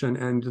destination.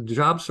 And the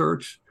job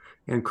search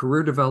and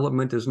career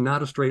development is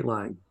not a straight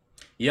line.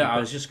 Yeah, I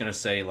Okay. was just going to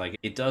say, like,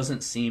 it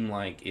doesn't seem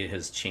like it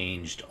has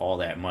changed all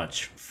that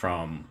much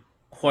from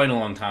quite a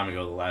long time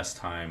ago, the last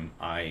time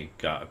I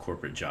got a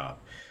corporate job.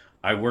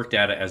 I worked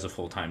at it as a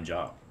full time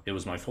job. It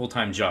was my full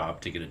time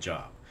job to get a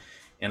job.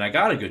 And I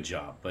got a good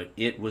job, but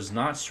it was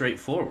not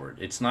straightforward.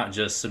 It's not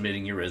just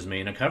submitting your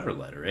resume and a cover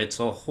letter. It's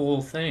a whole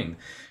thing.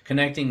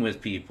 Connecting with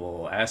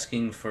people,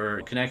 asking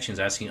for connections,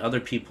 asking other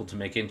people to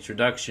make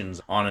introductions,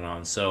 on and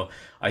on. So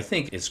I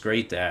think it's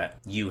great that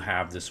you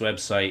have this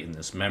website and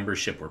this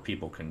membership where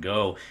people can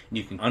go and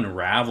you can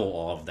unravel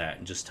all of that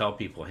and just tell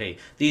people, hey,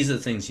 these are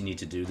the things you need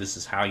to do. This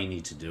is how you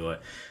need to do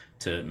it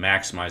to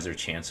maximize their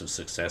chance of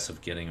success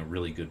of getting a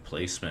really good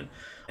placement.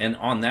 And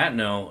on that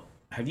note,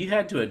 have you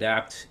had to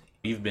adapt?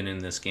 You've been in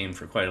this game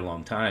for quite a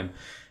long time.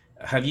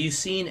 Have you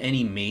seen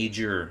any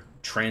major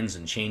trends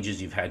and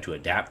changes you've had to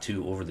adapt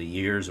to over the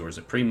years, or is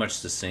it pretty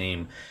much the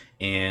same?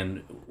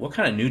 And what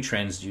kind of new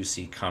trends do you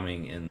see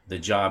coming in the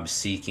job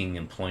seeking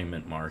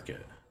employment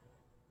market?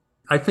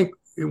 I think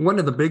one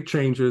of the big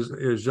changes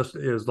is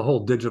the whole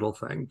digital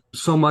thing.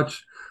 So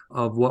much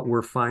of what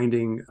we're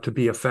finding to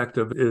be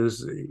effective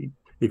is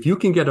If you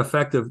can get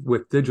effective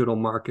with digital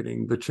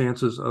marketing, the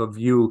chances of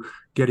you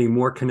getting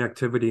more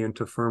connectivity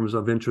into firms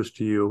of interest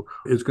to you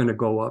is going to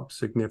go up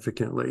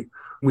significantly.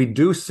 We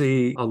do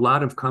see a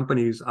lot of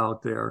companies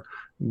out there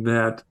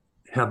that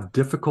have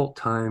difficult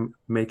time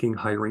making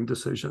hiring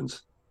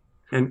decisions.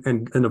 And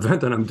an event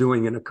that I'm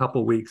doing in a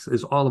couple of weeks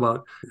is all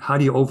about how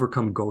do you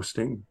overcome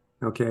ghosting?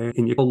 Okay.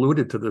 And you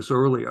alluded to this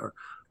earlier.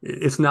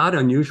 It's not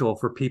unusual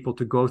for people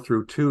to go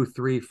through 2,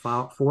 3,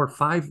 4,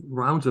 5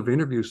 rounds of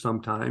interviews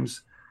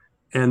sometimes,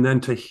 and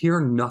then to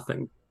hear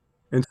nothing.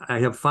 And I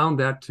have found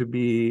that to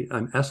be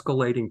an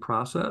escalating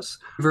process.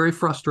 Very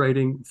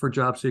frustrating for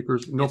job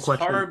seekers, no It's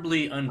question.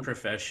 horribly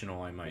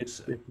unprofessional, I might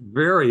It's say.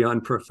 very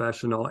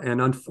unprofessional.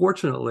 And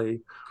unfortunately,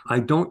 I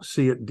don't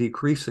see it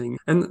decreasing.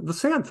 And the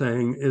sad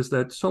thing is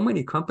that so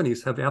many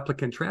companies have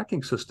applicant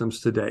tracking systems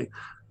today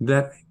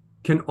that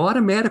can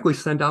automatically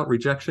send out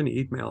rejection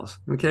emails.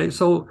 Okay.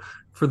 So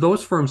for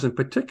those firms in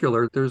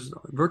particular, there's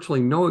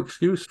virtually no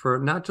excuse for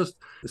not just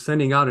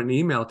sending out an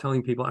email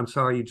telling people, I'm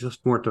sorry, you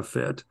just weren't a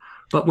fit.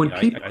 But when Yeah,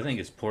 people, I think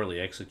it's poorly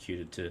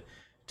executed to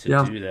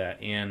yeah, do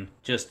that. And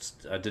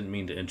just, I didn't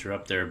mean to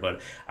interrupt there,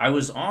 but I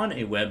was on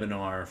a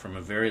webinar from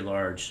a very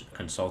large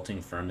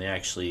consulting firm. They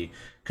actually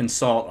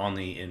consult on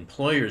the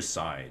employer's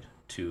side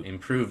to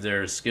improve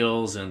their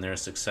skills and their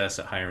success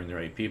at hiring the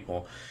right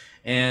people.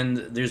 And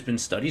there's been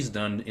studies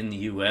done in the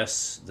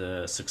US,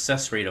 the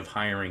success rate of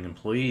hiring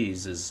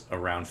employees is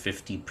around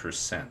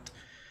 50%,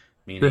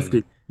 meaning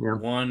 50, yeah,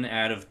 1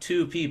 out of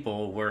 2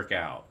 people work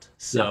out. yeah.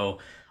 So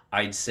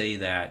I'd say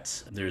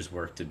that there's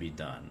work to be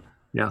done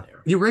Yeah,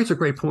 there. you raise a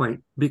great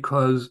point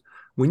because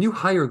when you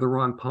hire the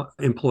wrong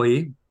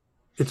employee,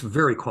 it's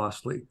very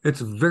costly.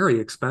 It's very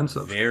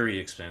expensive. Very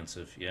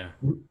expensive, yeah.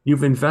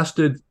 You've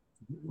invested,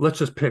 let's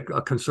just pick a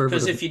Because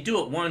conservative. if you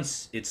do it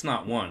once, it's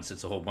not once,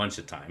 it's a whole bunch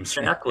of times,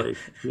 right? Exactly.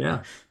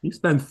 Yeah. You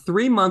spend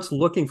 3 months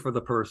looking for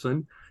the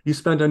person. You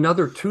spend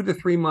another 2 to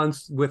 3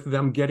 months with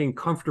them getting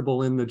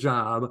comfortable in the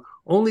job,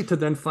 only to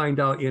then find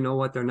out, you know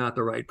what, they're not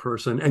the right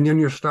person. And then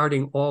you're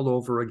starting all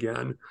over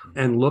again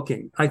and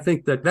looking. I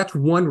think that that's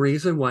one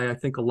reason why I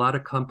think a lot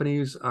of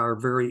companies are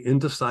very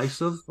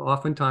indecisive,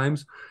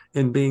 oftentimes,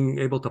 in being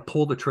able to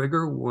pull the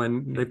trigger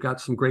when they've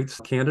got some great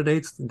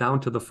candidates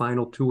down to the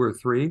final 2 or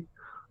 3.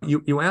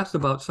 You asked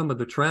about some of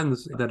the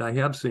trends that I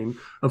have seen.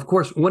 Of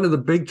course, one of the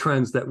big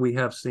trends that we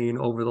have seen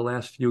over the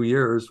last few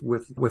years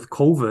with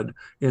COVID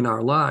in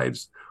our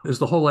lives is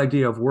the whole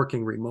idea of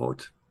working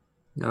remote.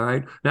 All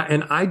right. Now,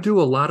 and I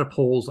do a lot of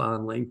polls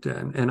on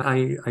LinkedIn, and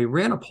I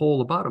ran a poll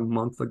about a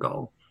month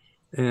ago.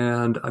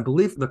 And I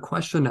believe the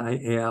question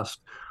I asked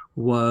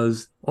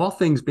was, all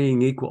things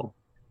being equal,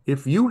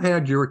 if you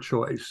had your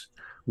choice,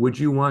 would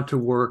you want to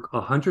work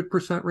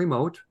 100%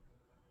 remote,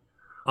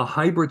 a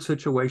hybrid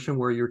situation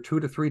where you're 2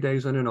 to 3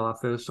 days in an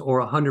office,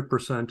 or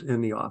 100%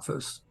 in the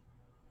office?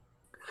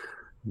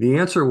 The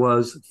answer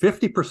was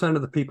 50%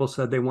 of the people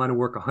said they want to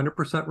work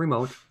 100%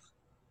 remote.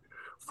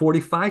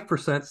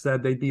 45%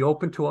 said they'd be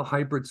open to a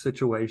hybrid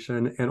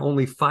situation, and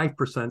only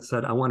 5%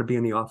 said, I want to be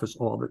in the office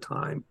all the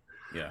time.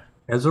 Yeah.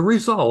 As a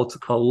result,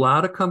 a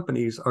lot of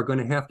companies are going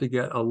to have to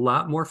get a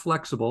lot more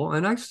flexible,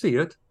 and I see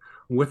it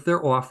with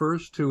their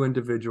offers to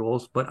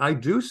individuals, but I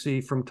do see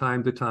from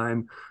time to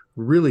time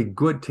really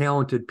good,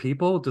 talented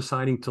people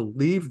deciding to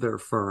leave their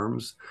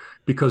firms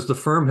because the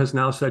firm has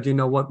now said, you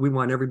know what, we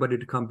want everybody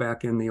to come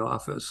back in the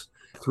office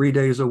 3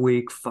 days a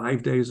week,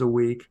 5 days a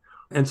week.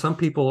 And some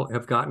people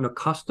have gotten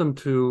accustomed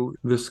to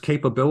this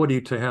capability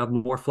to have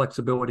more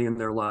flexibility in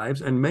their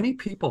lives. And many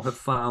people have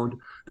found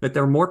that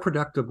they're more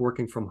productive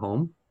working from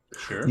home.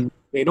 Sure.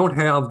 They don't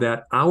have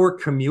that hour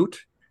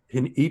commute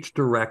in each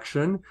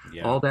direction,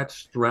 Yeah. all that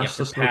You have stress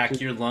to pack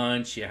associated. your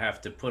lunch, you have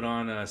to put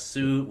on a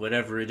suit,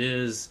 whatever it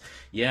is.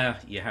 Yeah,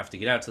 you have to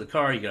get out to the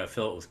car, you got to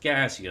fill it with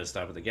gas, you got to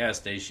stop at the gas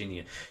station,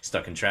 you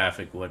stuck in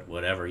traffic,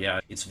 whatever.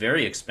 Yeah, it's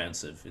very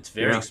expensive. It's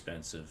very Yeah.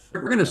 expensive.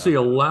 We're going to see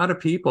a lot of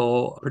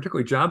people,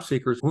 particularly job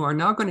seekers, who are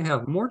now going to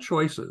have more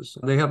choices.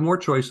 They have more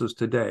choices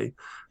today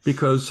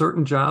because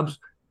certain jobs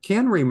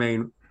can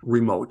remain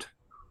remote,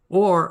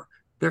 or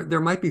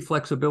there might be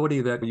flexibility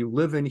that you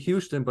live in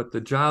Houston, but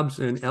the job's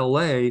in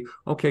LA.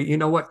 Okay, you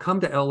know what? Come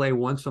to LA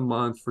once a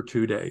month for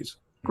 2 days.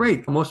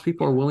 Great. Most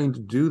people are willing to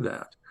do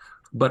that.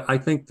 But I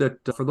think that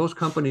for those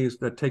companies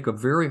that take a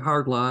very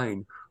hard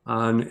line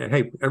on,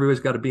 hey, everybody's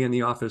got to be in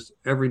the office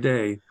every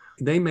day,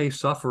 they may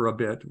suffer a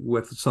bit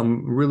with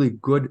some really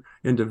good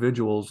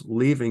individuals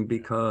leaving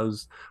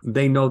because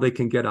they know they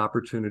can get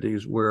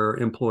opportunities where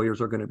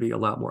employers are going to be a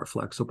lot more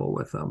flexible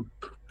with them.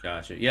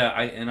 Gotcha. Yeah,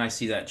 I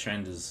see that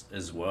trend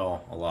as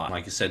well a lot.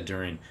 Like I said,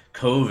 during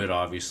COVID,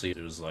 obviously,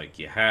 it was like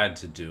you had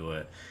to do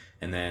it.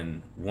 And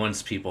then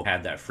once people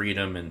had that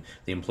freedom and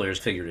the employers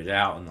figured it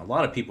out, and a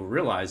lot of people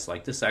realized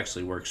like this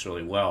actually works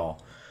really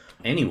well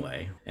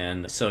anyway.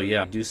 And so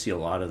yeah, I do see a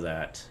lot of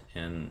that.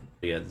 And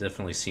yeah, it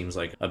definitely seems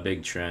like a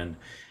big trend.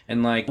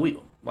 And like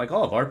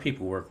all of our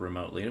people work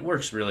remotely. It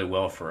works really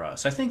well for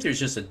us. I think there's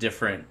just a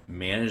different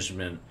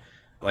management,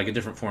 like a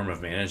different form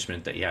of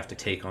management that you have to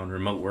take on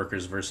remote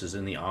workers versus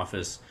in the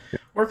office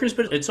workers,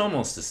 but it's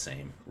almost the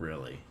same,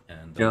 really.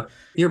 And Yeah.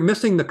 You're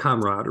missing the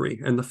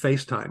camaraderie and the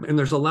FaceTime. And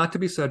there's a lot to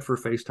be said for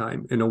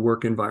FaceTime in a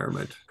work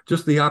environment.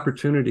 Just the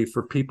opportunity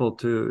for people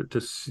to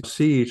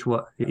see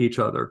each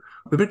other.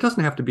 But it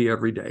doesn't have to be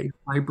every day.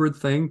 Hybrid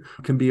thing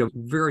can be a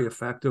very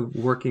effective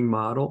working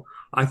model.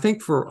 I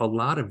think for a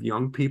lot of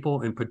young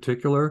people in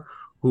particular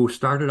who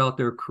started out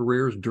their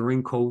careers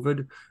during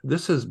COVID,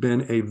 this has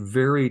been a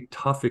very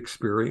tough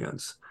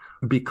experience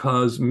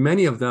because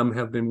many of them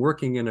have been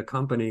working in a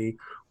company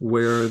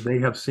where they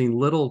have seen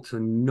little to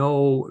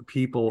no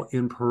people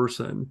in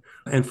person.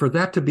 And for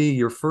that to be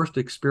your first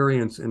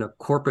experience in a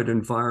corporate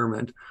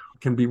environment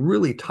can be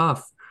really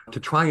tough to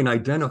try and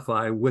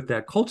identify with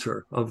that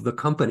culture of the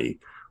company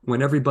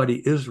when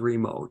everybody is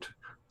remote.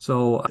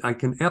 So I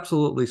can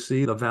absolutely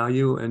see the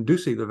value and do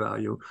see the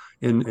value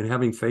in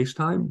having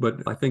FaceTime,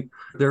 but I think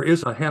there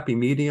is a happy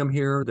medium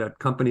here that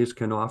companies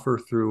can offer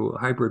through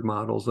hybrid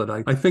models that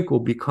I think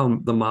will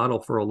become the model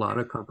for a lot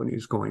of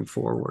companies going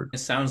forward. it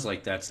sounds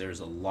like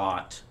there's a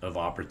lot of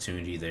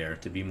opportunity there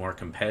to be more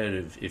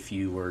competitive if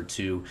you were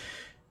to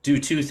do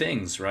two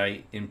things,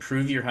 right?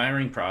 Improve your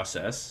hiring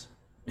process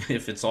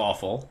if it's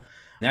awful.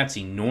 That's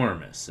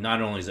enormous.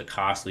 Not only is it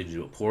costly to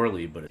do it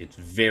poorly, but it's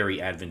very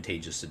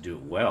advantageous to do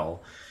it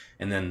well.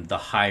 And then the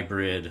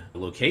hybrid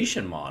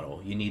location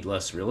model, you need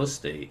less real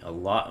estate,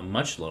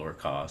 much lower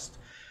cost.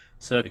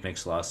 So it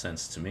makes a lot of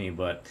sense to me.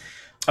 But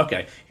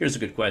okay, here's a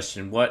good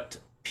question. What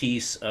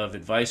piece of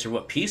advice or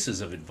what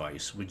pieces of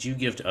advice would you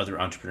give to other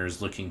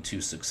entrepreneurs looking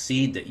to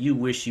succeed that you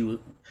wish you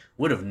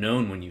would have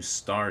known when you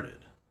started?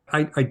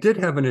 I did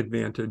have an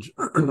advantage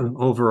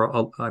over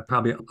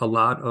probably a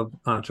lot of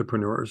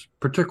entrepreneurs,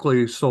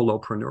 particularly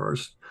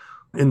solopreneurs,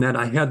 in that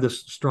I had this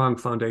strong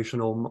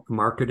foundational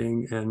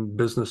marketing and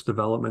business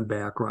development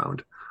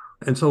background.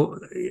 And so,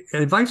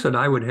 advice that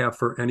I would have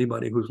for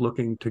anybody who's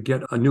looking to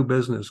get a new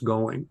business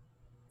going,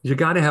 you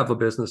got to have a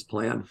business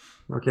plan.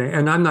 Okay.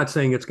 And I'm not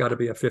saying it's got to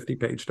be a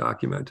 50-page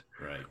document.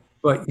 Right.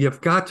 But you've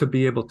got to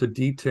be able to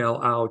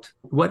detail out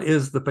what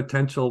is the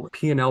potential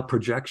P&L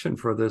projection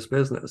for this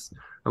business.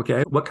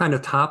 Okay. What kind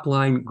of top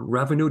line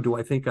revenue do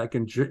I think I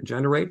can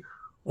generate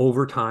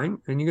over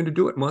time? And you're going to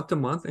do it month to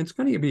month. It's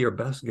going to be your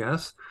best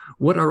guess.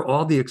 What are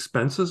all the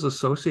expenses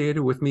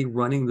associated with me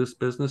running this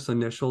business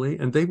initially?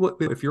 And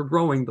if you're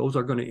growing, those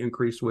are going to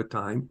increase with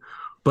time.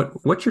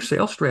 But what's your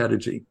sales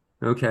strategy?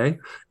 Okay.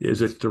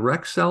 Is it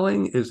direct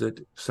selling? Is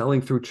it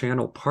selling through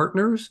channel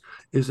partners?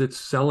 Is it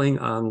selling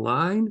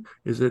online?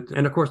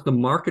 And of course, the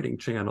marketing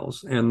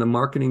channels and the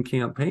marketing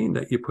campaign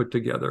that you put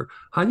together.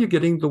 How are you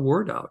getting the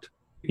word out?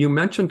 You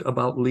mentioned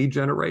about lead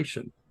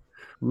generation.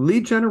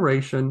 Lead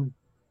generation,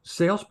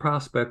 sales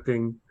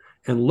prospecting,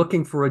 and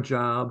looking for a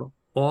job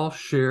all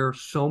share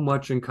so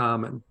much in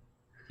common.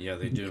 Yeah,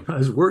 they do.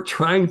 Because we're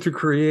trying to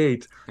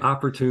create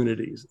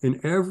opportunities in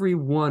every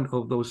one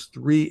of those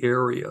three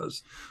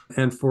areas.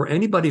 And for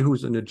anybody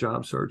who's in a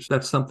job search,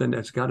 that's something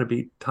that's got to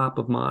be top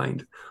of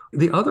mind.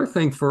 The other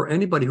thing for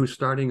anybody who's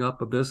starting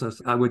up a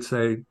business, I would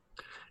say,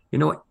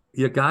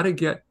 you got to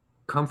get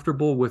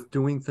comfortable with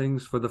doing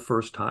things for the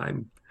first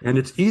time. And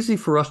it's easy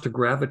for us to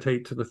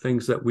gravitate to the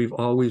things that we've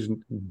always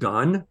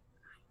done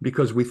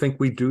because we think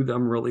we do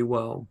them really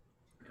well.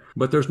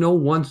 But there's no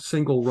one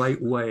single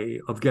right way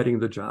of getting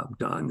the job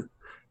done.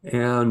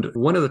 And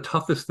one of the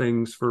toughest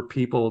things for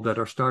people that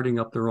are starting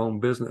up their own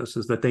business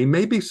is that they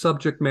may be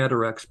subject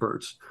matter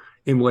experts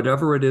in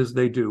whatever it is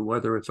they do,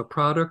 whether it's a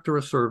product or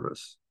a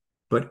service.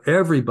 But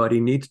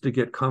everybody needs to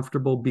get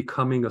comfortable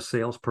becoming a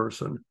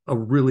salesperson, a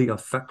really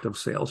effective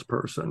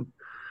salesperson.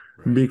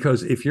 Right.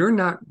 Because if you're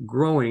not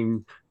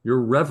growing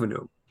your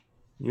revenue,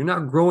 you're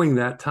not growing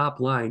that top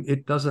line.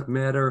 It doesn't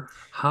matter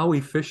how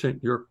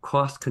efficient your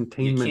cost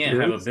containment is. You can't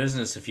have a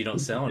business if you don't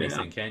sell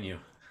anything, can you?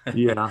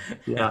 Yeah.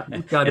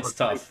 You've got it's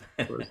tough.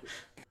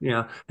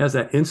 Yeah, has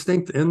that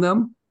instinct in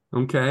them,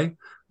 okay?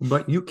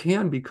 But you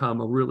can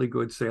become a really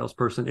good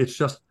salesperson. It's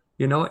just,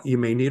 you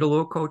may need a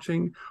little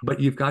coaching, but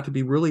you've got to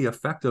be really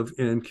effective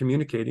in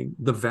communicating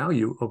the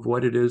value of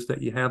what it is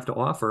that you have to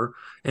offer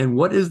and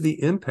what is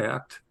the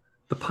impact,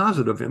 the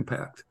positive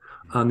impact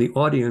on the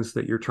audience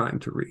that you're trying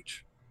to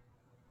reach.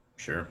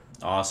 Sure.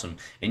 Awesome.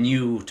 And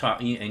you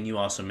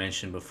also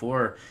mentioned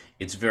before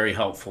it's very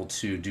helpful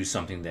to do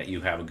something that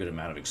you have a good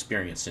amount of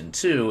experience in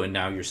too. And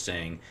now you're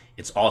saying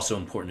it's also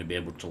important to be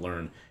able to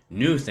learn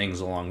new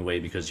things along the way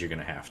because you're going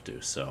to have to.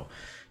 So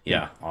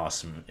yeah,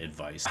 awesome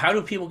advice. How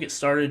do people get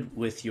started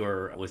with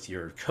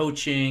your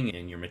coaching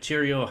and your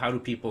material? How do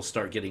people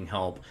start getting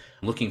help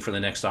looking for the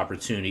next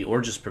opportunity or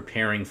just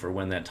preparing for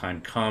when that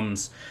time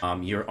comes?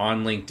 You're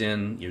on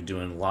LinkedIn, you're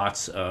doing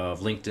lots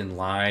of LinkedIn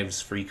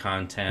Lives, free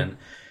content.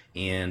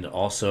 And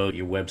also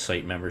your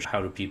website members,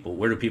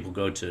 where do people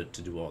go to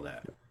do all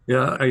that?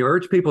 Yeah, I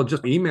urge people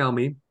just email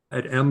me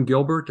at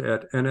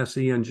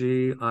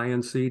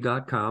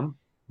mgilbert@nsenginc.com.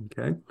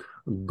 Okay.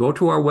 Go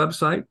to our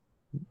website,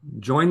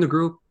 join the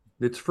group.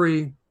 It's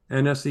free,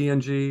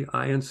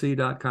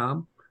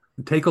 nsenginc.com.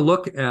 Take a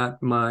look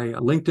at my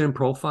LinkedIn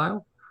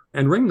profile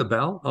and ring the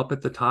bell up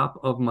at the top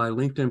of my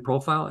LinkedIn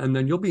profile, and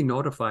then you'll be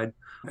notified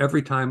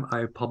Every time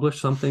I publish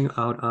something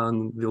out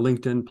on the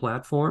LinkedIn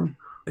platform,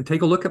 and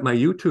take a look at my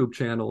YouTube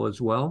channel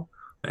as well.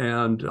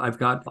 And I've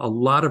got a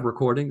lot of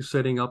recordings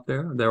sitting up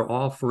there. They're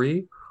all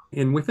free.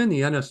 And within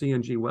the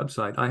NSENG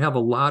website, I have a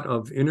lot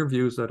of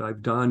interviews that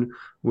I've done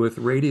with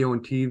radio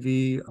and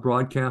TV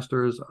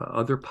broadcasters,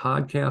 other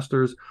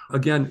podcasters.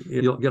 Again,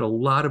 you'll get a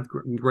lot of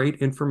great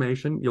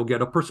information. You'll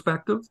get a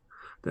perspective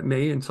that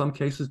may, in some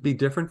cases, be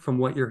different from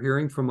what you're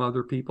hearing from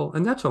other people.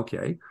 And that's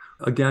okay.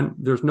 Again,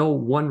 there's no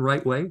one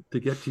right way to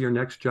get to your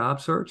next job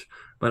search.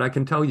 But I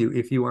can tell you,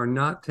 if you are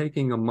not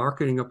taking a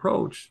marketing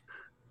approach,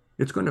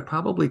 it's going to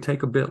probably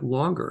take a bit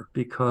longer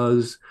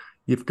because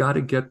you've got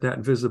to get that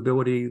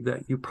visibility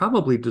that you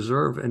probably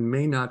deserve and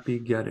may not be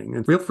getting.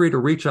 And feel free to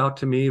reach out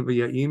to me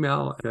via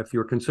email if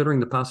you're considering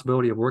the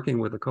possibility of working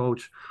with a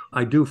coach.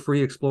 I do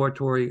free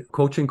exploratory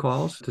coaching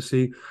calls to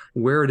see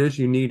where it is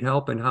you need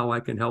help and how I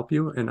can help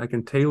you. And I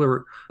can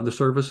tailor the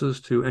services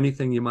to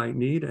anything you might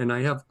need. And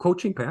I have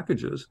coaching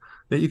packages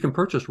that you can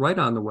purchase right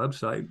on the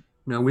website.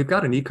 Now, we've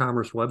got an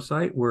e-commerce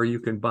website where you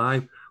can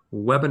buy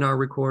webinar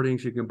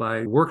recordings, you can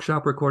buy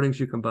workshop recordings,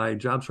 you can buy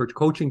job search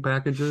coaching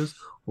packages,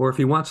 or if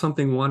you want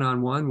something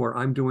one-on-one where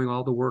I'm doing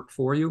all the work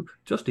for you,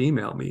 just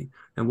email me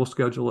and we'll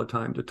schedule a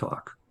time to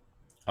talk.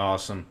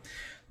 Awesome.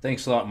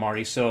 Thanks a lot,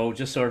 Marty. So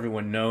just so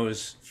everyone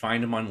knows,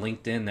 find him on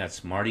LinkedIn.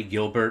 That's Marty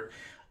Gilbert,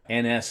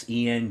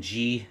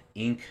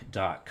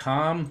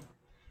 NSENGinc.com.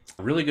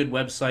 A really good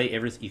website.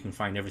 Everything, you can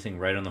find everything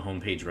right on the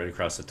homepage, right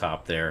across the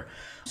top there.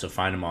 So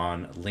find him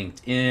on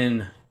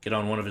LinkedIn, get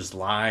on one of his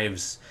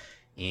lives,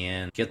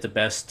 and get the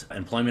best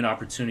employment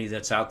opportunity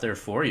that's out there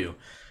for you.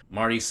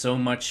 Marty, so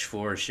much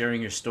for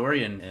sharing your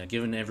story and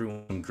giving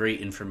everyone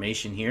great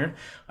information here.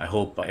 I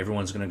hope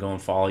everyone's going to go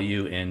and follow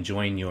you and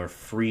join your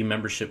free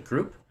membership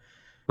group.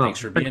 Well, Thanks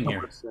for being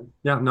here.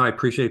 yeah, no, I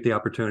appreciate the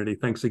opportunity.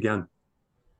 Thanks again.